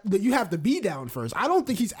you have to be down first. I don't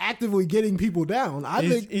think he's actively getting people down.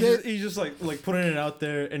 He's just like putting it out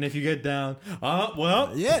there, and if you get down,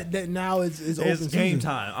 well, yeah, that now it's open game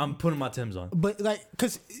time. I'm putting my Timbs on. But like,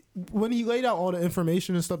 because when he laid out all the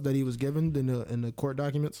information and stuff that he was given in the court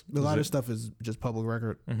documents, a lot of stuff is just public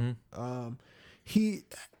record.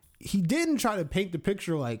 He didn't try to paint the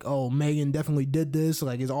picture like, oh, Megan definitely did this,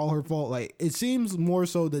 like it's all her fault. Like it seems more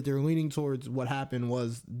so that they're leaning towards what happened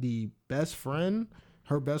was the best friend,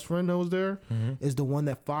 her best friend that was there, is the one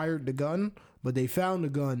that fired the gun, but they found the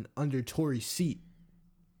gun under Tory's seat.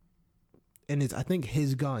 And it's, I think,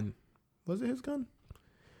 his gun. Was it his gun?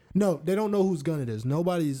 No, they don't know whose gun it is.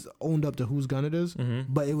 Nobody's owned up to whose gun it is,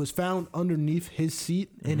 but it was found underneath his seat,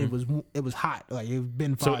 and it was hot, like it had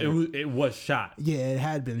been fired. So it was shot. Yeah, it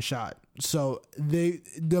had been shot. So the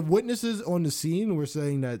witnesses on the scene were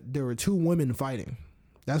saying that there were 2 women fighting.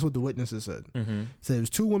 That's what the witnesses said. So there was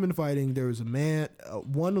 2 women fighting. There was a man,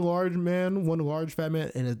 one large fat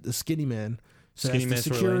man, and a skinny man. So skinny that's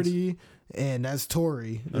the security, and that's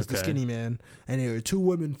Tory. That's the skinny man. And there were 2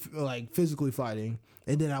 women like physically fighting.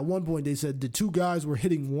 And then at one point they said the 2 guys were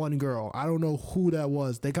hitting one girl. I don't know who that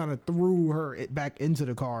was. They kind of threw her back into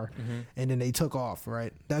the car, and then they took off.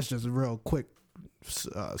 Right. That's just a real quick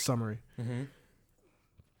summary.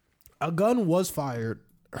 A gun was fired.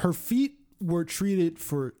 Her feet were treated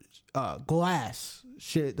for glass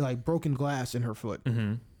shit, like broken glass in her foot.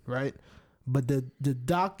 Right. But the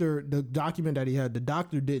doctor, the document that he had, the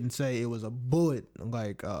doctor didn't say it was a bullet,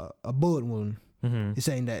 like a bullet wound. He's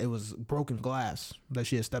saying that it was broken glass that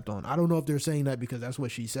she had stepped on. I don't know if they're saying that because that's what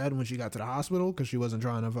she said when she got to the hospital, because she wasn't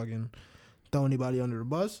trying to fucking throw anybody under the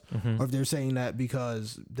bus, or if they're saying that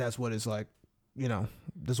because that's what it's like, you know,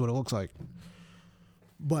 that's what it looks like.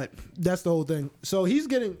 But that's the whole thing. So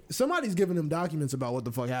somebody's giving him documents about what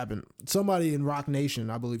the fuck happened. Somebody in Rock Nation,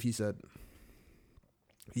 I believe he said.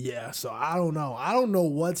 Yeah, so I don't know. I don't know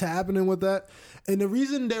what's happening with that. And the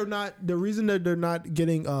reason that they're not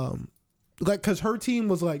getting like, because her team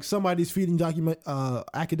was like, somebody's feeding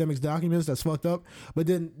academics documents, that's fucked up. But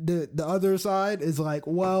then the other side is like,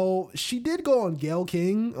 well, she did go on Gayle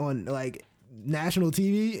King on like national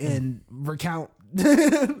TV and recount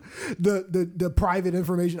the private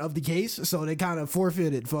information of the case, so they kind of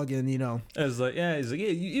forfeited fucking, you know. It's like, yeah,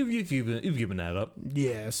 you've given that up.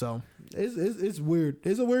 Yeah, so it's weird.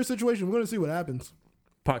 It's a weird situation. We're gonna see what happens.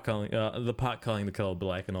 The pot calling the color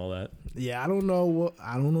black and all that. Yeah, I don't know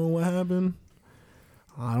what happened.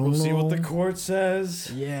 We'll see what the court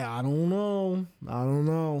says. Yeah, I don't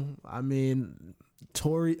know. I mean,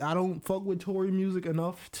 Tory, I don't fuck with Tory music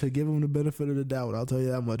enough to give him the benefit of the doubt. I'll tell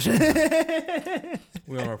you that much.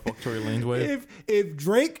 We on our fuck Tory Lanez way. If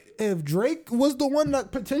Drake was the one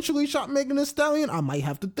that potentially shot Megan Thee Stallion, I might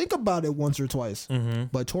have to think about it once or twice. Mm-hmm.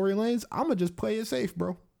 But Tory Lanez, I'm gonna just play it safe,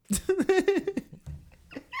 bro.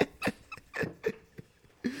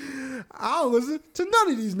 I don't listen to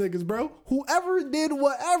none of these niggas, bro. Whoever did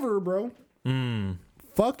whatever, bro.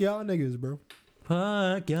 Fuck y'all niggas, bro.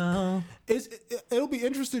 Fuck y'all. It'll be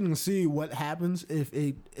interesting to see what happens if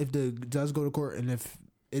it does go to court and if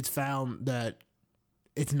it's found that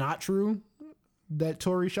it's not true that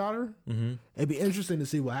Tory shot her. Mm-hmm. It'd be interesting to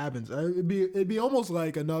see what happens. It'd be almost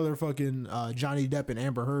like another fucking Johnny Depp and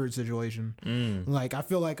Amber Heard situation. Like I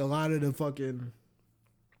feel like a lot of the fucking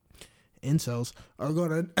incels are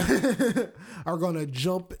gonna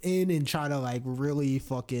jump in and try to like really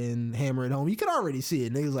fucking hammer it home. You can already see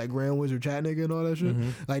it. Niggas like Grand Wizard Chat nigga and all that shit.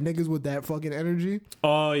 Like niggas with that fucking energy.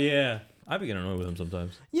 Oh yeah, I be getting annoyed with him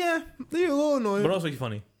sometimes. Yeah, they're a little annoying, but also he's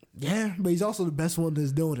funny. Yeah, but he's also the best one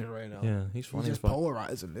that's doing it right now. Yeah, he's funny. He's just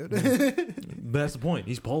polarizing, dude. But that's the point.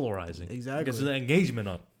 He's polarizing. Exactly. Gets the engagement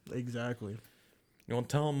up. Exactly. You want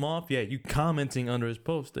to tell him off? Yeah, you commenting under his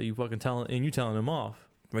post that you fucking telling him off.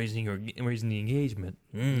 Raising the engagement.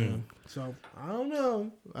 Yeah. So I don't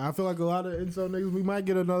know. I feel like a lot of incel niggas. We might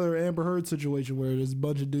get another Amber Heard situation where there's a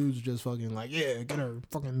bunch of dudes just fucking like, yeah, get her,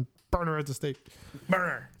 fucking burn her at the stake, burn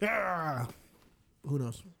her. Yeah. Who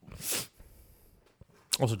knows?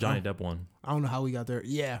 Also, Johnny Depp won. I don't know how we got there.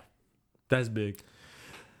 Yeah, that's big.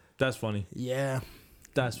 That's funny. Yeah,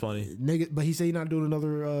 that's funny. Nigga, but he said he's not doing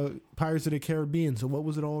another Pirates of the Caribbean. So what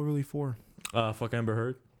was it all really for? Fuck Amber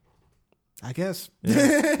Heard. I guess.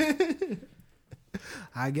 Yeah.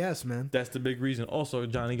 I guess, man. That's the big reason. Also,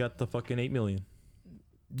 Johnny got the fucking $8 million.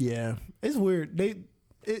 Yeah, it's weird.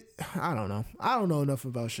 I don't know. I don't know enough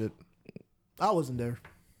about shit. I wasn't there.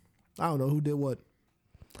 I don't know who did what.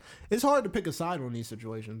 It's hard to pick a side on these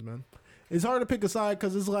situations, man. It's hard to pick a side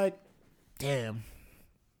because it's like, damn.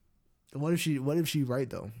 What if she right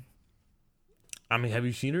though? I mean, have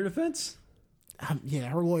you seen her defense? Yeah,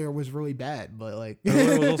 her lawyer was really bad, but like her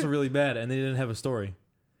lawyer was also really bad, and they didn't have a story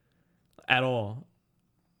at all.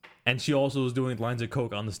 And she also was doing lines of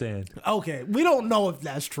coke on the stand. Okay, we don't know if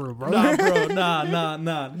that's true, bro. Nah, bro,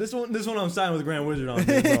 nah. This one, I'm siding with Grand Wizard on,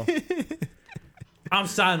 bro. I'm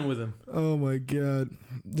siding with him. Oh my god,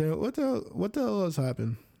 damn, what the hell else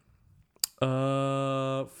happened?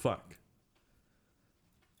 Fuck.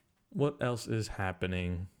 What else is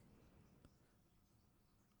happening?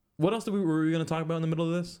 What else were we going to talk about in the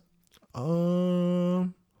middle of this?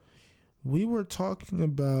 We were talking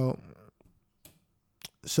about.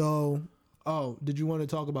 So, did you want to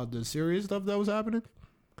talk about the serious stuff that was happening?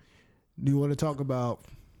 Do you want to talk about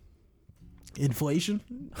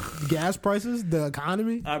inflation, gas prices, the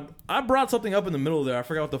economy? I brought something up in the middle there. I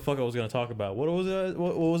forgot what the fuck I was going to talk about. What was it?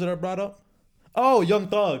 What was it I brought up? Oh, Young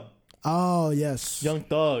Thug. Oh, yes. Young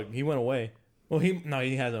Thug. He went away. Well, he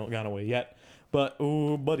hasn't gone away yet. But,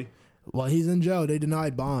 oh, buddy. Well, he's in jail. They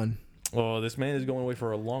denied bond. Oh, this man is going away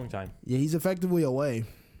for a long time. Yeah, he's effectively away.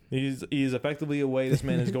 He's effectively away. This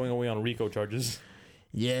man is going away on RICO charges.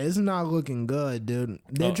 Yeah, it's not looking good, dude.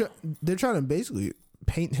 They're trying to basically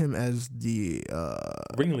paint him as the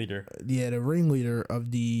ringleader. Yeah, the ringleader of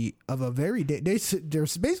a very. They're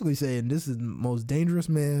basically saying this is the most dangerous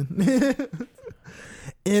man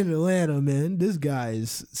in Atlanta, man. This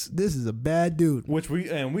is a bad dude. Which we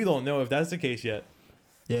don't know if that's the case yet.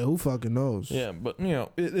 Yeah, who fucking knows? Yeah, but you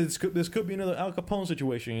know, this could be another Al Capone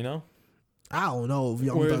situation, you know. I don't know if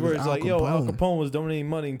where it's like, yo, Al Capone was donating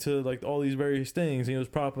money to like all these various things. He was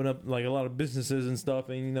propping up like a lot of businesses and stuff,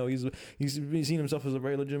 and you know he's seen himself as a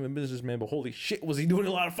very legitimate businessman. But holy shit, was he doing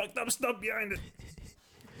a lot of fucked up stuff behind it?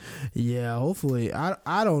 Yeah, hopefully. I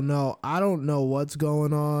don't know. I don't know what's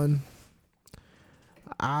going on.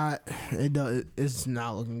 It's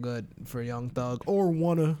not looking good for Young Thug or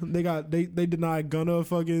Wanna. They denied Gunna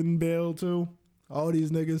fucking bail too. All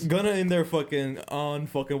these niggas. Gunna in their fucking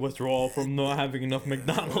withdrawal from not having enough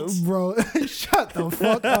McDonald's. Bro, shut the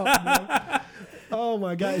fuck up, bro. Oh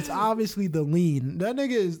my god, it's obviously the lean. That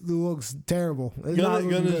nigga looks terrible.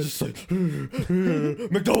 Gunna's just like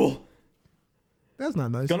McDouble. That's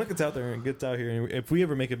not nice. Gunna gets out there and gets out here, and if we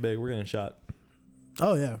ever make it big, we're getting shot.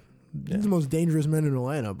 Oh yeah. He's the most dangerous man in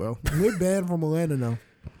Atlanta, bro. We're banned from Atlanta now.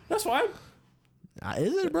 That's fine.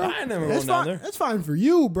 Is it, bro? I never went down there. That's fine for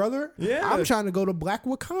you, brother. Yeah. I'm trying to go to Black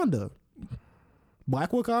Wakanda.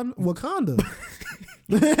 Black Wakanda?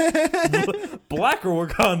 Black or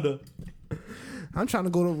Wakanda? I'm trying to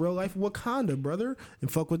go to real life Wakanda, brother,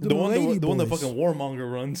 and fuck with the lady boys. The one that fucking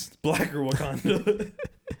Warmonger runs. Black or Wakanda?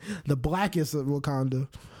 The blackest of Wakanda.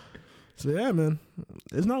 So yeah, man.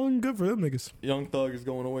 It's not looking good for them niggas. Young Thug is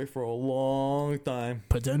going away for a long time.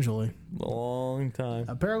 Potentially. A long time.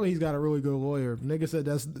 Apparently, he's got a really good lawyer. Nigga said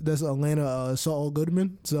that's Atlanta Saul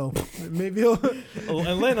Goodman. So maybe he'll...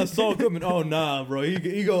 Atlanta Saul Goodman. Oh, nah, bro.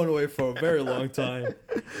 He going away for a very long time.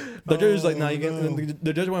 The judge is like, nah,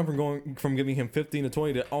 the judge went from giving him 15 to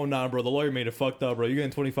 20 to, oh, nah, bro. The lawyer made it fucked up, bro. You're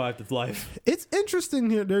getting 25 to life. It's interesting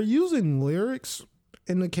here. They're using lyrics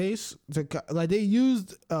in the case. They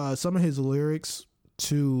used some of his lyrics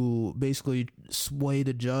to basically sway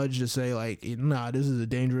the judge to say, like, nah, this is a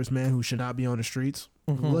dangerous man who should not be on the streets.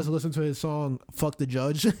 Mm-hmm. Let's listen to his song, Fuck the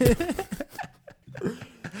Judge.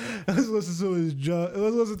 Let's listen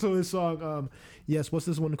to his song. Yes, what's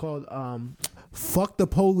this one called? Fuck the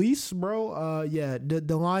police, bro. Yeah,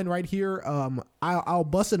 the line right here. I'll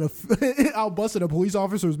bust in a police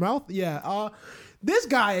officer's mouth. Yeah. This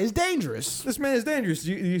guy is dangerous. This man is dangerous.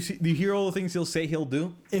 Do you hear all the things he'll say he'll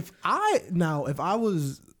do? If I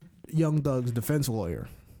was Young Thug's defense lawyer,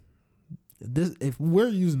 if we're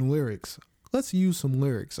using lyrics, let's use some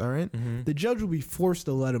lyrics, all right? Mm-hmm. The judge will be forced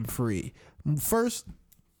to let him free. First,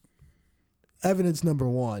 evidence number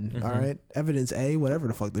one, mm-hmm. All right? Evidence A, whatever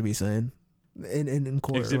the fuck they be saying in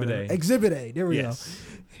court. Exhibit A. Exhibit A. There we go.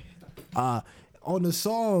 On the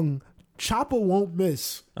song Chopper Won't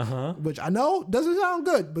Miss, which I know doesn't sound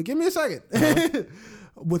good, but give me a second.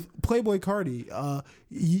 With Playboy Cardi,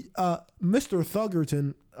 Mr.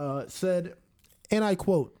 Thuggerton said, and I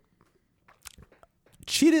quote,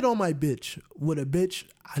 cheated on my bitch with a bitch,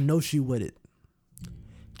 I know she with it.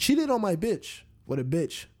 Cheated on my bitch with a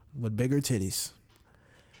bitch with bigger titties.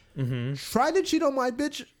 Mm-hmm. Tried to cheat on my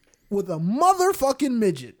bitch with a motherfucking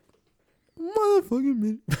midget. Motherfucking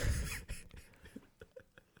midget.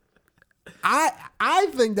 I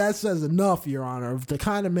think that says enough, Your Honor, of the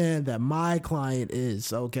kind of man that my client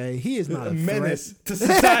is, okay? He is not a menace to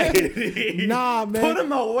society. Nah, man. Put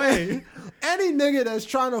him away. Any nigga that's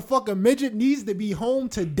trying to fuck a midget needs to be home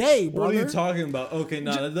today, brother. What are you talking about? Okay,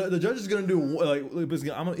 nah, the judge is going to do, he's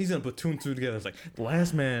going to put two and two together. It's like, the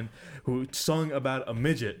last man who sung about a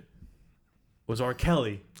midget was R.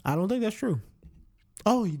 Kelly. I don't think that's true.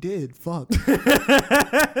 Oh, he did. Fuck.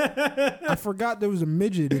 I forgot there was a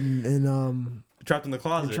midget in trapped in the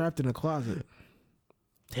closet. Trapped in a closet.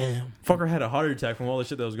 Damn. Fucker had a heart attack from all the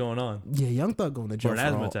shit that was going on. Yeah, Young Thug going to jail. Or an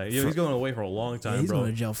asthma attack. Yeah, he's going away for a long time, he's bro. He's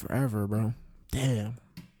going to jail forever, bro. Damn.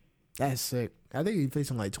 That's sick. I think he's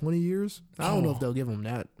facing like 20 years. I don't know if they'll give him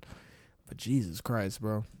that. But Jesus Christ,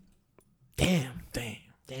 bro. Damn.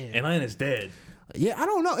 Atlanta's dead. Yeah, I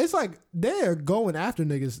don't know. It's like they're going after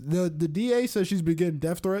niggas. The DA says she's been getting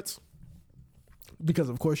death threats because,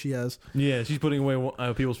 of course, she has. Yeah, she's putting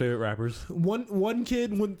away people's favorite rappers. One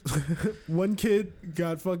kid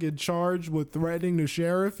got fucking charged with threatening the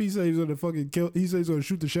sheriff. He said he's gonna fucking kill. He said he's gonna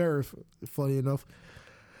shoot the sheriff. Funny enough.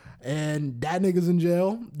 And that nigga's in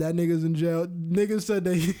jail. Nigga said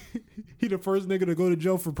that he the first nigga to go to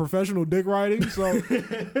jail for professional dick riding. So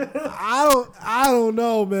I don't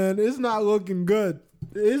know, man. It's not looking good.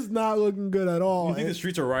 It's not looking good at all. You think the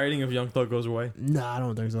streets are rioting if Young Thug goes away? Nah, I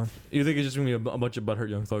don't think so. You think it's just gonna be a bunch of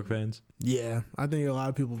butthurt Young Thug fans? Yeah, I think a lot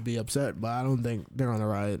of people will be upset, but I don't think they're on the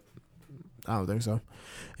riot. I don't think so.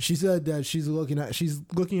 She said that she's looking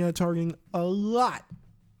at targeting a lot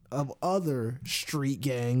of other street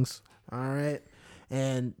gangs, all right?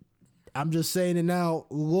 And I'm just saying it now,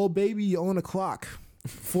 Lil Baby, you on the clock.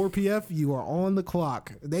 4PF, you are on the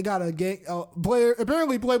clock. They got a gang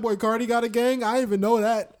apparently Playboy Cardi got a gang. I didn't even know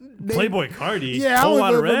that. Playboy Cardi? Yeah, Whole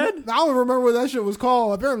Lot of Red? I don't remember what that shit was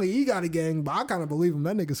called. Apparently he got a gang, but I kind of believe him.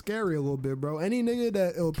 That nigga's scary a little bit, bro. Any nigga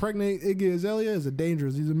that will impregnate Iggy Azalea is a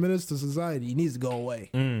dangerous. He's a menace to society. He needs to go away.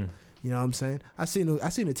 You know what I'm saying? I seen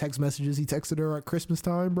the text messages he texted her at Christmas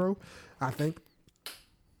time, bro. I think.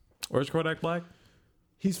 Where's Kodak Black?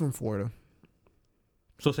 He's from Florida.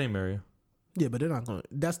 So same area. Yeah, but they're not going to.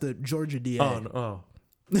 That's the Georgia DA. Oh,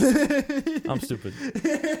 no. I'm stupid.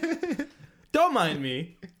 Don't mind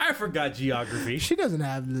me. I forgot geography. She doesn't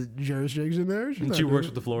have the jurisdiction there. She works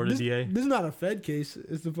with the Florida DA. This is not a Fed case.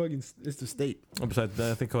 It's the state. Besides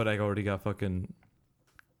that, I think Kodak already got fucking.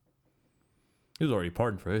 He was already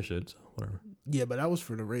pardoned for his shit, so whatever. Yeah, but that was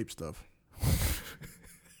for the rape stuff.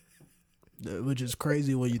 Which is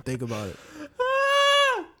crazy when you think about it.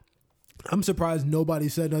 I'm surprised nobody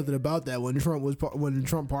said nothing about that when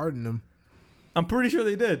Trump pardoned him. I'm pretty sure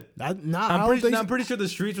they did. I'm pretty sure the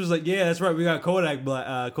streets was like, yeah, that's right, we got Kodak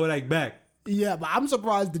back. Yeah, but I'm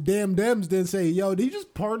surprised the damn Dems didn't say, yo, did he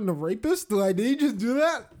just pardon the rapist? Like, did he just do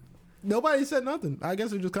that? Nobody said nothing. I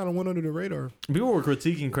guess it just kind of went under the radar. People were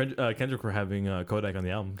critiquing Kendrick for having Kodak on the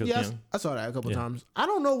album. Yes, I saw that a couple times. I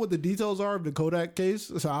don't know what the details are of the Kodak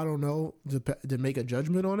case, so I don't know to make a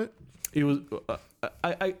judgment on it. It was.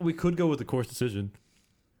 We could go with the court's decision.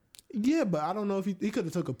 Yeah, but I don't know if he could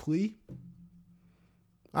have took a plea.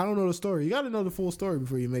 I don't know the story. You got to know the full story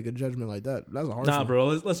before you make a judgment like that. That's a hard one.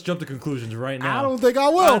 Bro. Let's jump to conclusions right now. I don't think I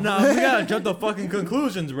will. We gotta jump to fucking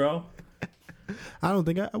conclusions, bro. I don't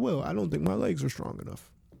think I will. I don't think my legs are strong enough.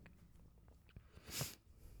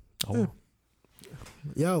 Oh,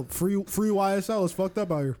 yo, free YSL is fucked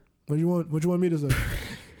up out here. What you want me to say?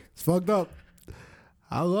 It's fucked up.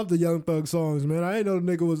 I love the Young Thug songs, man. I didn't know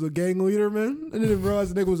the nigga was a gang leader, man. I didn't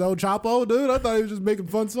realize the nigga was El Chapo, dude. I thought he was just making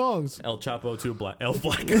fun songs. El Chapo to El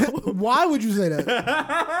Flaco. Why would you say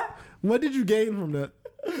that? What did you gain from that?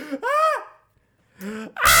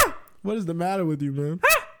 What is the matter with you, man?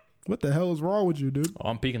 What the hell is wrong with you, dude? Oh,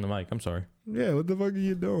 I'm peeking the mic. I'm sorry. Yeah, what the fuck are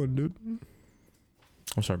you doing, dude?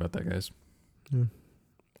 I'm sorry about that, guys.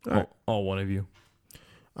 Yeah. All one of you.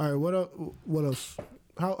 All right, what else?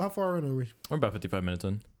 How far in are we? We're about 55 minutes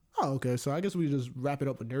in. Oh, okay. So I guess we just wrap it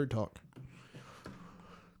up with nerd talk.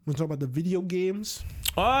 We talk about the video games.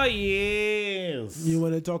 Oh yes. You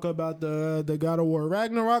want to talk about the God of War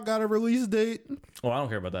Ragnarok got a release date? Oh, I don't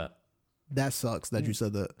care about that. That sucks that you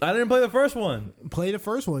said that. I didn't play the first one. Play the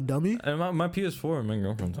first one, dummy. And my PS4 in my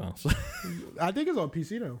girlfriend's house. I think it's on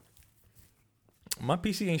PC now. My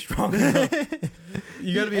PC ain't strong enough.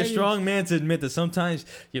 You got to be a strong man to admit that sometimes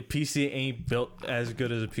your PC ain't built as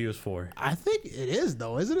good as a PS4. I think it is,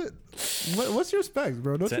 though, isn't it? What's your specs,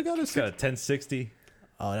 bro? Don't you got a 1060?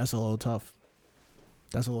 Oh, that's a little tough.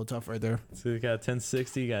 That's a little tough right there. So you got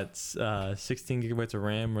 1060, got 16 gigabytes of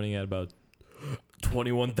RAM running at about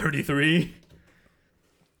 2133.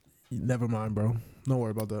 Never mind, bro. Don't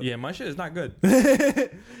worry about that. Yeah, my shit is not good.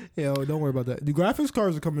 Yeah, don't worry about that. The graphics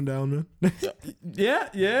cards are coming down, man. Yeah.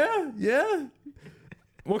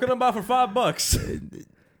 What can I buy for $5?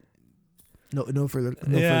 No further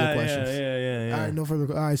questions. Yeah. All right, no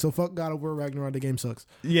further. All right, so fuck God of War Ragnarok. The game sucks.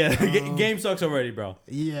 Yeah, game sucks already, bro.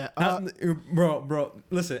 Yeah, bro.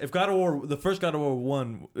 Listen, if God of War, the first God of War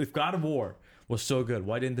 1, if God of War was so good,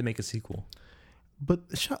 why didn't they make a sequel? But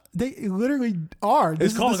they literally are.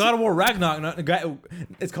 It's called God of War Ragnarok.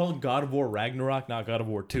 It's called God of War Ragnarok, not God of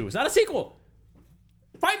War 2. It's not a sequel.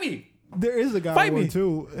 Fight me. There is a God of War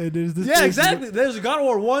 2. Yeah, exactly. There's a God of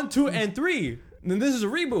War 1, 2, and 3. And then this is a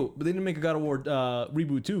reboot, but they didn't make a God of War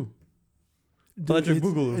reboot 2. Electric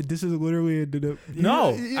Boogaloo. This is literally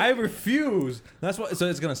I refuse. That's why. So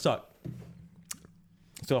it's gonna suck.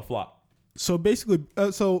 It's gonna flop. So basically,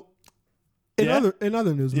 in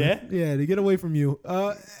other news, man. Yeah, to get away from you.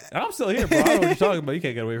 I'm still here, bro. I don't know what you're talking about. You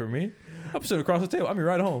can't get away from me. I'm sitting across the table. I'm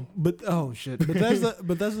right home. But oh shit,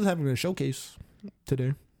 Bethesda's having a showcase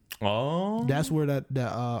today. Oh, that's where that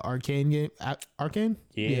Arcane game, Arcane.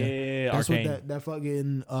 Yeah, that's Arcane. what that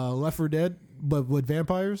fucking Left 4 Dead, but with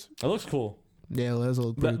vampires. It looks cool. Yeah, that's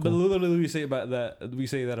a pretty cool. But literally, we say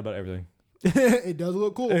that about everything. It does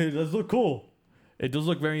look cool. It does look cool. It does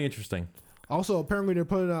look very interesting. Also, apparently they're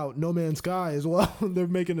putting out No Man's Sky as well. They're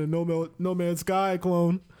making a No Man's Sky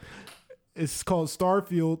clone. It's called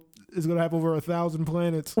Starfield. It's gonna have over 1,000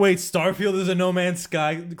 planets. Wait, Starfield is a No Man's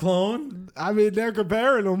Sky clone? I mean, they're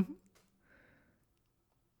comparing them.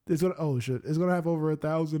 It's gonna have over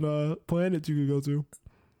 1,000 planets you can go to.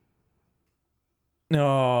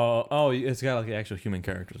 No, it's got like actual human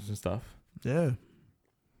characters and stuff. Yeah,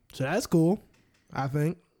 so that's cool. I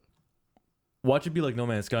think. Watch it be like No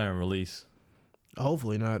Man's Sky on release.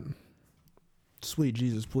 Hopefully not. Sweet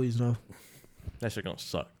Jesus, please no. That shit gonna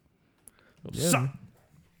suck. It'll suck.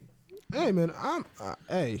 Hey man,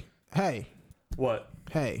 hey. What?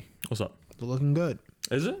 Hey. What's up? It's looking good.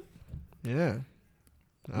 Is it? Yeah.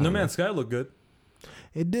 No Man's Sky looked good.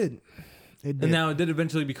 It did. And now it did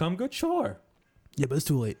eventually become good? Sure. Yeah, but it's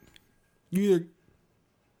too late. It's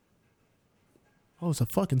a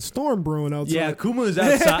fucking storm brewing outside. Yeah, Akuma is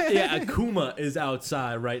outside. Akuma is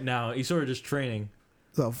outside right now. He's sort of just training.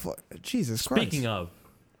 Jesus Christ. Speaking of.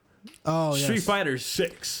 Oh, yes. Street Fighter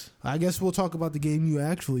 6. I guess we'll talk about the game you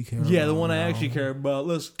actually care about. Yeah, the one I actually care about.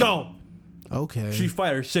 Let's go. Okay. Street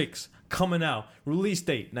Fighter 6 coming out. Release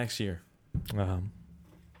date next year.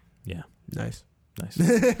 Yeah. Nice.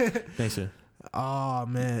 Thanks, sir. Oh,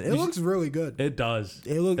 man. It looks really good. It does.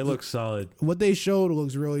 It looks solid. What they showed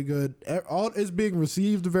looks really good. It's being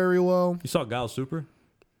received very well. You saw Gal Super?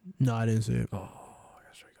 No, I didn't see it. Oh,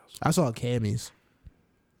 I saw Cammy's.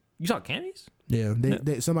 You saw Cammy's? Yeah.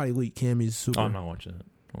 Somebody leaked Cammy's Super. Oh, I'm not watching it.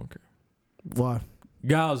 I don't care. Why?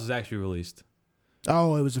 Gal's is actually released.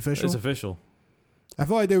 Oh, it was official? It's official. I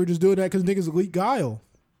feel like they were just doing that because niggas leaked Guile.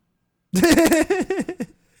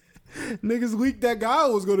 Niggas leaked that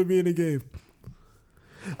Guile was going to be in the game.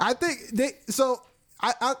 I think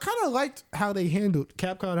I kind of liked how they handled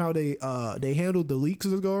Capcom, how they handled the leaks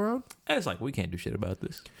that go around. And it's like, we can't do shit about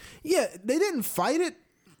this. Yeah, they didn't fight it,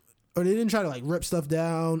 or they didn't try to like rip stuff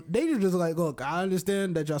down. They were just like, look, I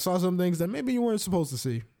understand that y'all saw some things that maybe you weren't supposed to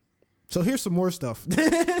see. So here's some more stuff.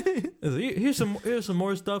 here's some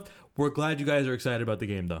more stuff. We're glad you guys are excited about the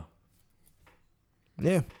game, though.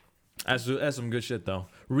 Yeah. That's some good shit, though.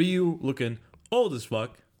 Ryu looking old as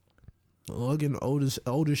fuck. Looking old as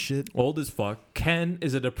shit. Old as fuck. Ken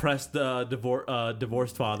is a depressed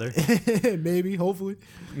divorced father. Maybe, hopefully.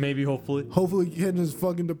 Hopefully Ken is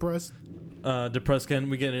fucking depressed. Depressed Ken.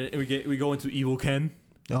 We go into evil Ken.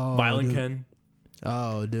 Oh, violent dude. Ken.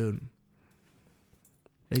 Oh, dude.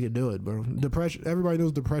 They could do it, bro. Depression. Everybody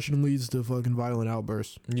knows depression leads to fucking violent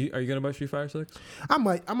outbursts. Are you gonna buy Street Fighter 6? I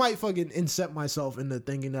might fucking incept myself into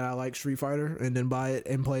thinking that I like Street Fighter and then buy it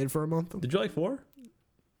and play it for a month. Did you like 4?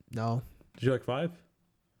 No. Did you like 5?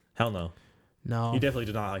 Hell no. No. You definitely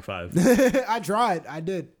did not like 5. I tried. I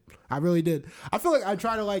did. I really did. I feel like I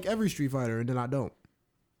try to like every Street Fighter and then I don't.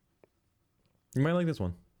 You might like this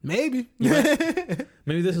one. Maybe.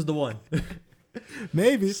 Maybe this is the one.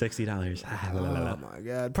 Maybe. $60. Oh my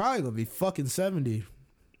god. Probably gonna be fucking $70.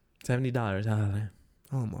 $70.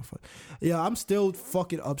 Oh my fuck. Yeah, I'm still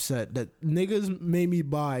fucking upset that niggas made me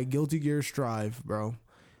buy Guilty Gear Strive, bro.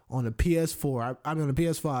 On the PS4. I'm on the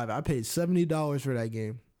PS5. I paid $70 for that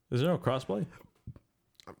game. Is there no crossplay?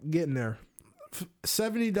 I'm getting there.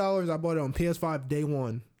 $70. I bought it on PS5 day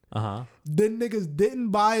one. Uh-huh. Then niggas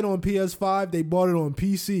didn't buy it on PS5. They bought it on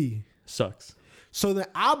PC. Sucks. So then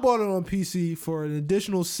I bought it on PC for an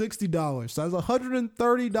additional $60. So that's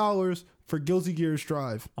 $130 for Guilty Gear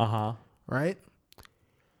Strive. Uh-huh. Right?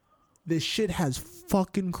 This shit has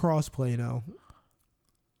fucking crossplay now.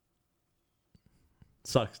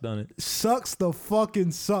 Sucks, doesn't it? Sucks the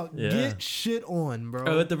fucking suck. Yeah. Get shit on,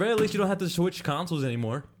 bro. At the very least, you don't have to switch consoles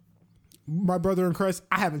anymore. My brother in Christ,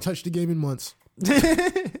 I haven't touched the game in months.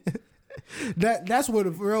 That's what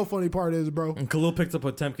the real funny part is, bro. And Khalil picked up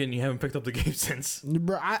Potemkin and you haven't picked up the game since.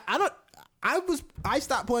 Bro, I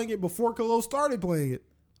stopped playing it before Khalil started playing it.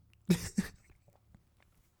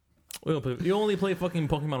 You only play fucking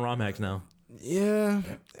Pokemon ROM hacks now. Yeah.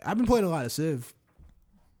 I've been playing a lot of Civ.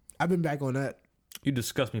 I've been back on that. You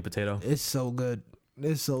disgust me, Potato. It's so good.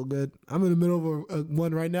 It's so good. I'm in the middle of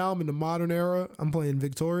one right now. I'm in the modern era. I'm playing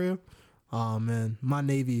Victoria. Oh, man. My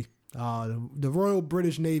Navy. The Royal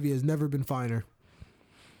British Navy has never been finer.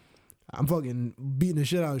 I'm fucking beating the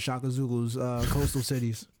shit out of Shaka Zulu's coastal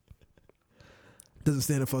cities. Doesn't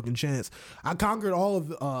stand a fucking chance. I conquered all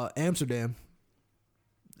of Amsterdam.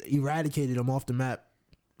 Eradicated them off the map.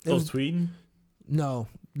 Sweden? No,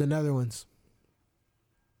 the Netherlands.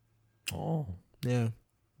 Oh. Yeah.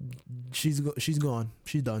 She's gone. She's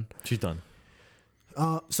done. She's done.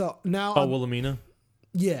 So now... Wilhelmina?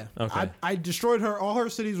 Yeah. Okay. I destroyed her. All her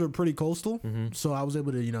cities were pretty coastal. Mm-hmm. So I was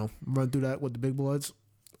able to, run through that with the big bloods.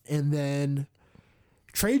 And then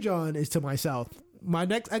Trajan is to my south. I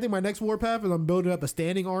think my next warpath is I'm building up a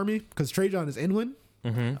standing army because Trajan is inland.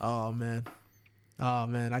 Mm-hmm. Oh,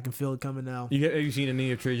 man. I can feel it coming now. Have you seen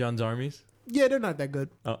any of Trajan's armies? Yeah, they're not that good.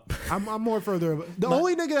 Oh. I'm more further. The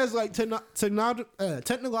only nigga that's like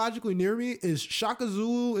technologically near me is Shaka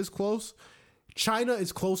Zulu is close. China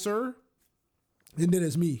is closer. And then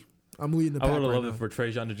it's me. I'm leading the pack. I would have loved now. it for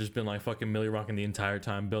Trajan to just been like fucking Millie rocking the entire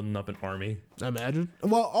time, building up an army. Imagine.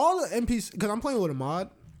 Well, all the NPCs, because I'm playing with a mod.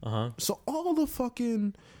 Uh-huh. So all the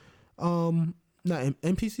fucking, not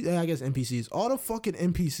NPCs, I guess NPCs. All the fucking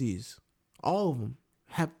NPCs, all of them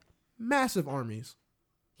have massive armies.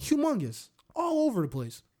 Humongous. All over the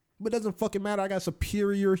place. But it doesn't fucking matter. I got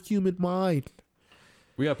superior human mind.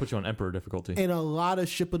 We gotta put you on Emperor difficulty. And a lot of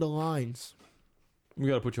ship of the lines. We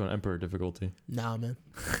gotta put you on Emperor difficulty. Nah, man.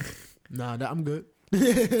 I'm good.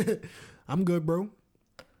 I'm good, bro.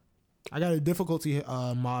 I got a difficulty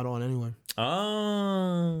mod on anyway.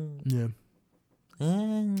 Oh. Yeah.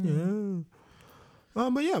 Yeah.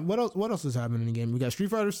 But yeah, what else is happening in the game? We got Street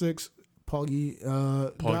Fighter 6, Poggy,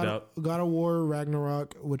 God of War,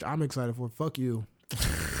 Ragnarok, which I'm excited for. Fuck you.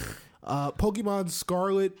 Pokemon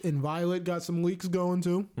Scarlet and Violet got some leaks going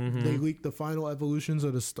too. Mm-hmm. They leaked the final evolutions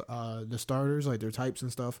of the starters, like their types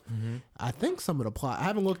and stuff. Mm-hmm. I think some of the plot. I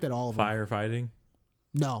haven't looked at all of them. Firefighting?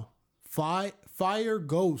 No. Fire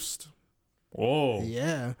Ghost. Whoa.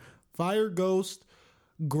 Yeah. Fire Ghost.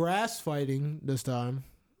 Grass fighting this time.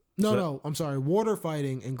 No, I'm sorry. Water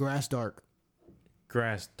fighting and Grass Dark.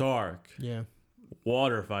 Grass Dark. Yeah.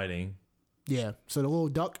 Water fighting. Yeah. So the little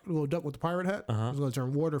duck with the pirate hat is going to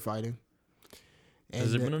turn water fighting. And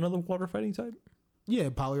has there been another water fighting type? Yeah,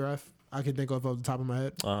 Poliwrath. I can think of off the top of my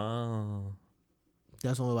head. Oh.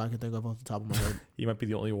 That's the only one I can think of off the top of my head. He might be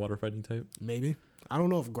the only water fighting type. Maybe. I don't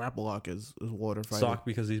know if Grapplock is water fighting. Sock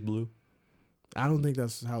because he's blue. I don't think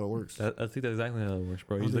that's how it works. I think that's exactly how it works,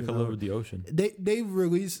 bro. He's the color of the ocean. They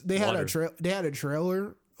released. They had a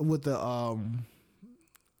trailer with the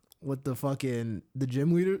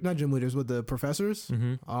gym leader, not gym leaders, with the professors.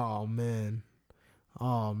 Mm-hmm. Oh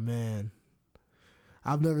man,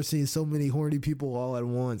 I've never seen so many horny people all at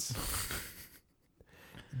once.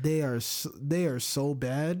 They are so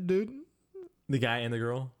bad, dude. The guy and the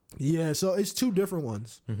girl. Yeah, so it's two different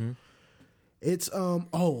ones. Mm-hmm. It's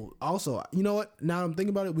also, you know what? Now I'm thinking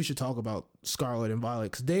about it, we should talk about Scarlet and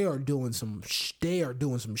Violet because they are doing some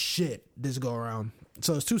shit this go around.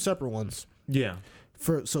 So it's two separate ones. Yeah.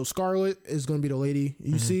 So Scarlet is going to be the lady.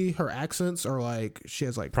 You see her accents are like she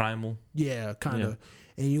has like primal. Yeah, kind of. Yeah.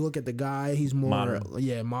 And you look at the guy, he's more modern.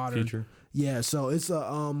 Future. Yeah, so it's I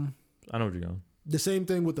know where you're going. The same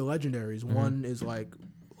thing with the legendaries. Mm-hmm. One is like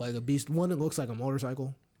a beast. One that looks like a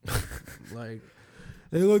motorcycle. Like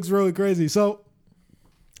it looks really crazy. So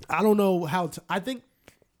I don't know how I think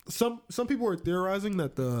some people are theorizing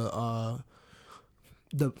that the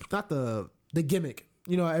gimmick.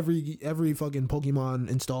 You know, every fucking Pokemon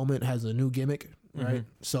installment has a new gimmick, right?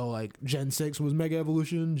 Mm-hmm. So like Gen 6 was Mega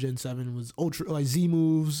Evolution, Gen 7 was Ultra like Z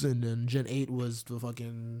moves, and then Gen 8 was the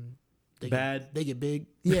fucking they get big.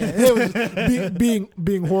 Yeah, it was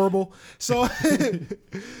being horrible. So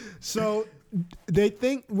they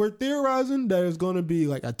think we're theorizing that it's going to be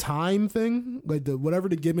like a time thing, like whatever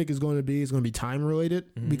the gimmick is going to be time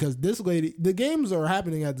related. Mm-hmm. Because this lady, the games are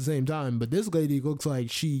happening at the same time, but this lady looks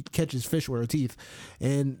like she catches fish with her teeth,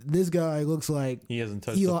 and this guy looks like he hasn't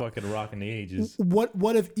touched the fucking rock in the ages.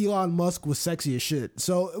 What if Elon Musk was sexy as shit?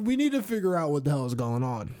 So we need to figure out what the hell is going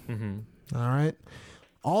on. Mm-hmm. All right.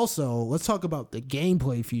 Also, let's talk about the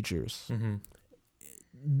gameplay features. Mm-hmm.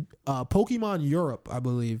 Pokemon Europe, I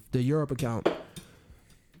believe, the Europe account,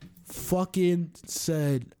 fucking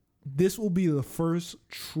said this will be the first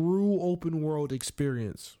true open world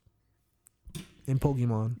experience in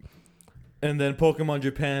Pokemon. And then Pokemon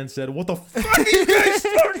Japan said, "What the fuck are you guys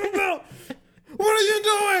talking about? What are you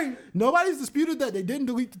doing?" Nobody's disputed that. They didn't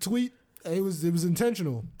delete the tweet. It was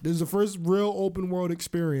intentional. This is the first real open world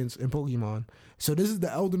experience in Pokemon. So this is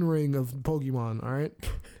the Elden Ring of Pokemon. All right.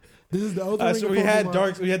 This is the Elden Ring. So we had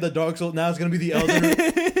the Dark Souls. Now it's gonna be the Elden Ring.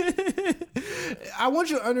 I want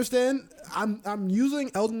you to understand. I'm using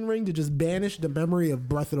Elden Ring to just banish the memory of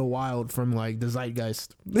Breath of the Wild from like the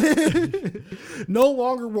zeitgeist. No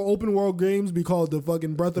longer will open world games be called the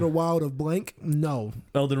fucking Breath of the Wild of blank. No,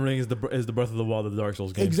 Elden Ring is the Breath of the Wild of the Dark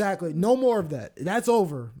Souls games. Exactly. No more of that. That's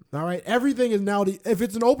over. All right. Everything is now if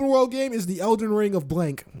it's an open world game, it's the Elden Ring of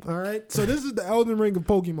blank. All right. So this is the Elden Ring of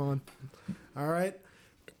Pokemon. All right.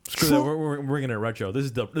 Screw that. We're bringing it retro. This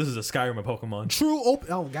is a Skyrim of Pokemon. True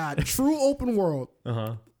open world.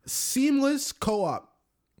 Seamless co-op.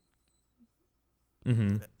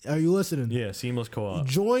 Mm-hmm. Are you listening? Yeah, seamless co-op.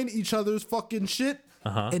 Join each other's fucking shit,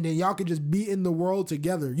 and then y'all could just be in the world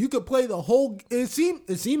together. You could play the whole. It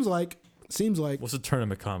seems like. What's the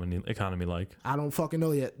tournament economy like? I don't fucking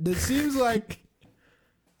know yet. It seems like.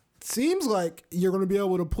 Seems like you're going to be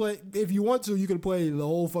able to play, if you want to, you can play the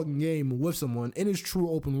whole fucking game with someone in its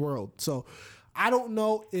true open world. So I don't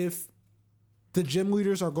know if the gym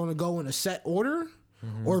leaders are going to go in a set order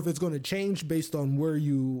or if it's going to change based on where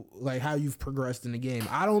you, like how you've progressed in the game.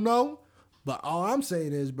 I don't know, but all I'm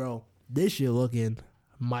saying is, bro, this shit looking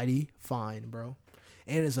mighty fine, bro.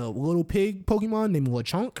 And it's a little pig Pokemon named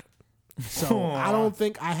Lechonk. So I don't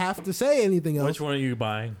think I have to say anything else. Which one are you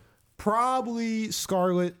buying? Probably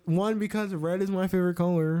Scarlet. One, because red is my favorite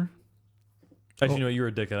color. Actually, no, you're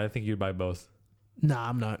a dickhead. I think you'd buy both. Nah,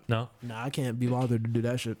 I'm not. No? Nah, I can't be bothered to do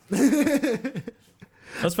that shit.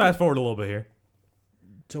 Let's fast forward a little bit here.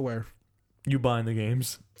 To where? You buying the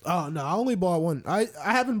games. Oh, no, I only bought one. I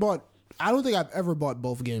haven't bought... I don't think I've ever bought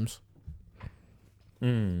both games.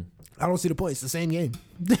 I don't see the point. It's the same game.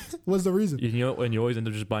 What's the reason? You know, and you always end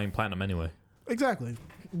up just buying Platinum anyway. Exactly.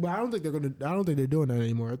 But I don't think they're doing that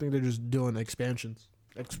anymore. I think they're just doing expansions.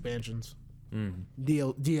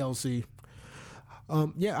 DLC.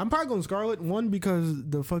 Yeah, I'm probably going Scarlet. One, because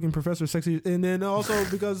the fucking Professor sexy, and then also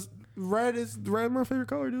because red is my favorite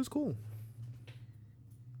color, dude. It's cool.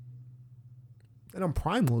 And I'm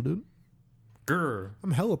primal, dude. Grr.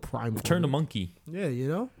 I'm hella primal. Turn to monkey. Yeah, you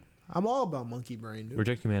know? I'm all about monkey brain, dude.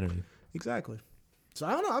 Reject humanity. Exactly. So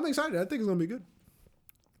I don't know. I'm excited. I think it's going to be good.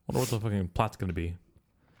 I wonder what the fucking plot's going to be.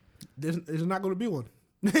 There's not going to be one.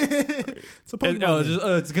 It's a Pokemon game.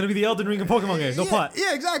 It's gonna be the Elden Ring of Pokemon games. No plot.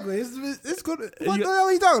 Yeah, exactly. It's good. What the hell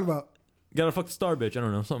are you talking about? Gotta fuck the star bitch. I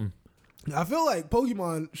don't know, something. I feel like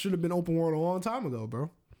Pokemon should have been open world a long time ago,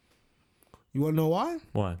 bro. You want to know why?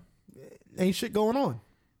 Why? Ain't shit going on.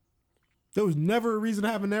 There was never a reason to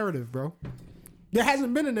have a narrative, bro. There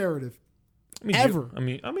hasn't been a narrative. Ever. I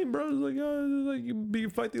mean, bro, it's like you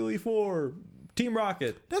fight the Elite Four, Team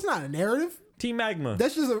Rocket. That's not a narrative. Team Magma.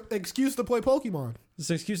 That's just an excuse to play Pokemon.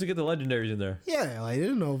 It's an excuse to get the legendaries in there. Yeah, like,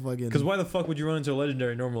 there's no fucking... Because why the fuck would you run into a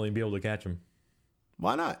legendary normally and be able to catch him?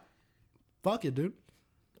 Why not? Fuck it, dude.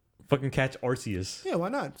 Fucking catch Arceus. Yeah, why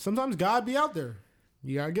not? Sometimes God be out there.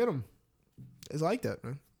 You gotta get him. It's like that,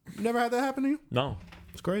 man. You never had that happen to you? No.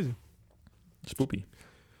 It's crazy. Spoopy.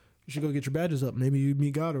 You should go get your badges up. Maybe you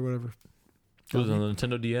meet God or whatever. It was on the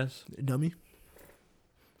Nintendo DS. Dummy.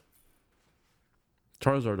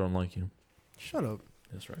 Charizard don't like you. Shut up.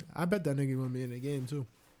 That's right. I bet that nigga gonna be in the game too.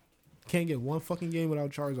 Can't get one fucking game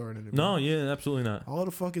without Charizard in it. No, yeah, absolutely not. All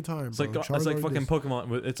the fucking time. It's bro. like fucking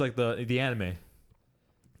Pokemon. It's like the anime.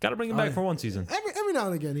 Got to bring him back for one season. Every now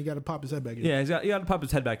and again, he got to pop his head back in. Yeah, he got to pop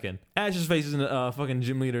his head back in. Ash's face is fucking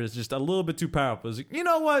gym leader is just a little bit too powerful. It's like, you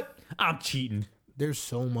know what? I'm cheating. There's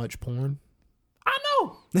so much porn. I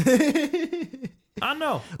know. I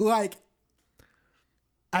know. Like,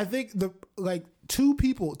 I think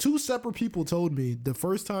two separate people told me the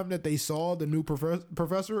first time that they saw the new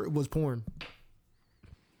professor was porn.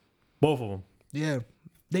 Both of them. Yeah.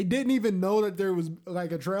 They didn't even know that there was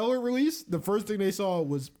like a trailer release. The first thing they saw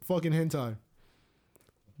was fucking hentai.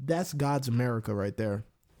 That's God's America right there.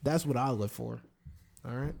 That's what I live for.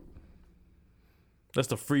 All right? That's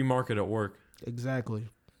the free market at work. Exactly.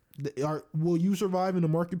 Will you survive in a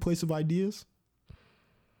marketplace of ideas?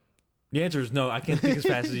 The answer is no. I can't think as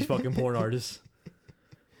fast as these fucking porn artists.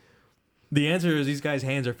 The answer is these guys'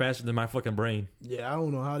 hands are faster than my fucking brain. Yeah, I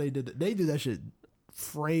don't know how they did that. They did that shit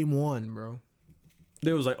frame one, bro.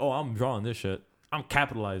 They was like, oh, I'm drawing this shit. I'm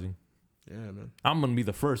capitalizing. Yeah, man. I'm going to be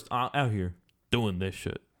the first out here doing this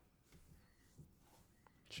shit.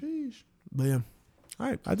 Sheesh. But yeah. All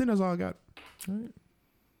right. I think that's all I got. All right.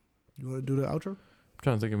 You want to do the outro? I'm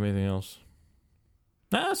trying to think of anything else.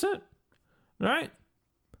 Nah, that's it. All right.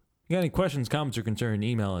 You got any questions, comments, or concerns,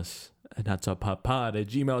 email us at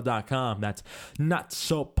notsopoppod@gmail.com. That's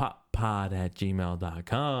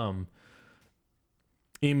notsopoppod@gmail.com.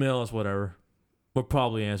 Email us, whatever. We'll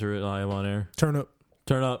probably answer it live on air. Turn up.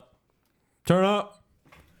 Turn up. Turn up.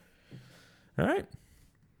 All right.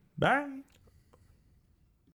 Bye.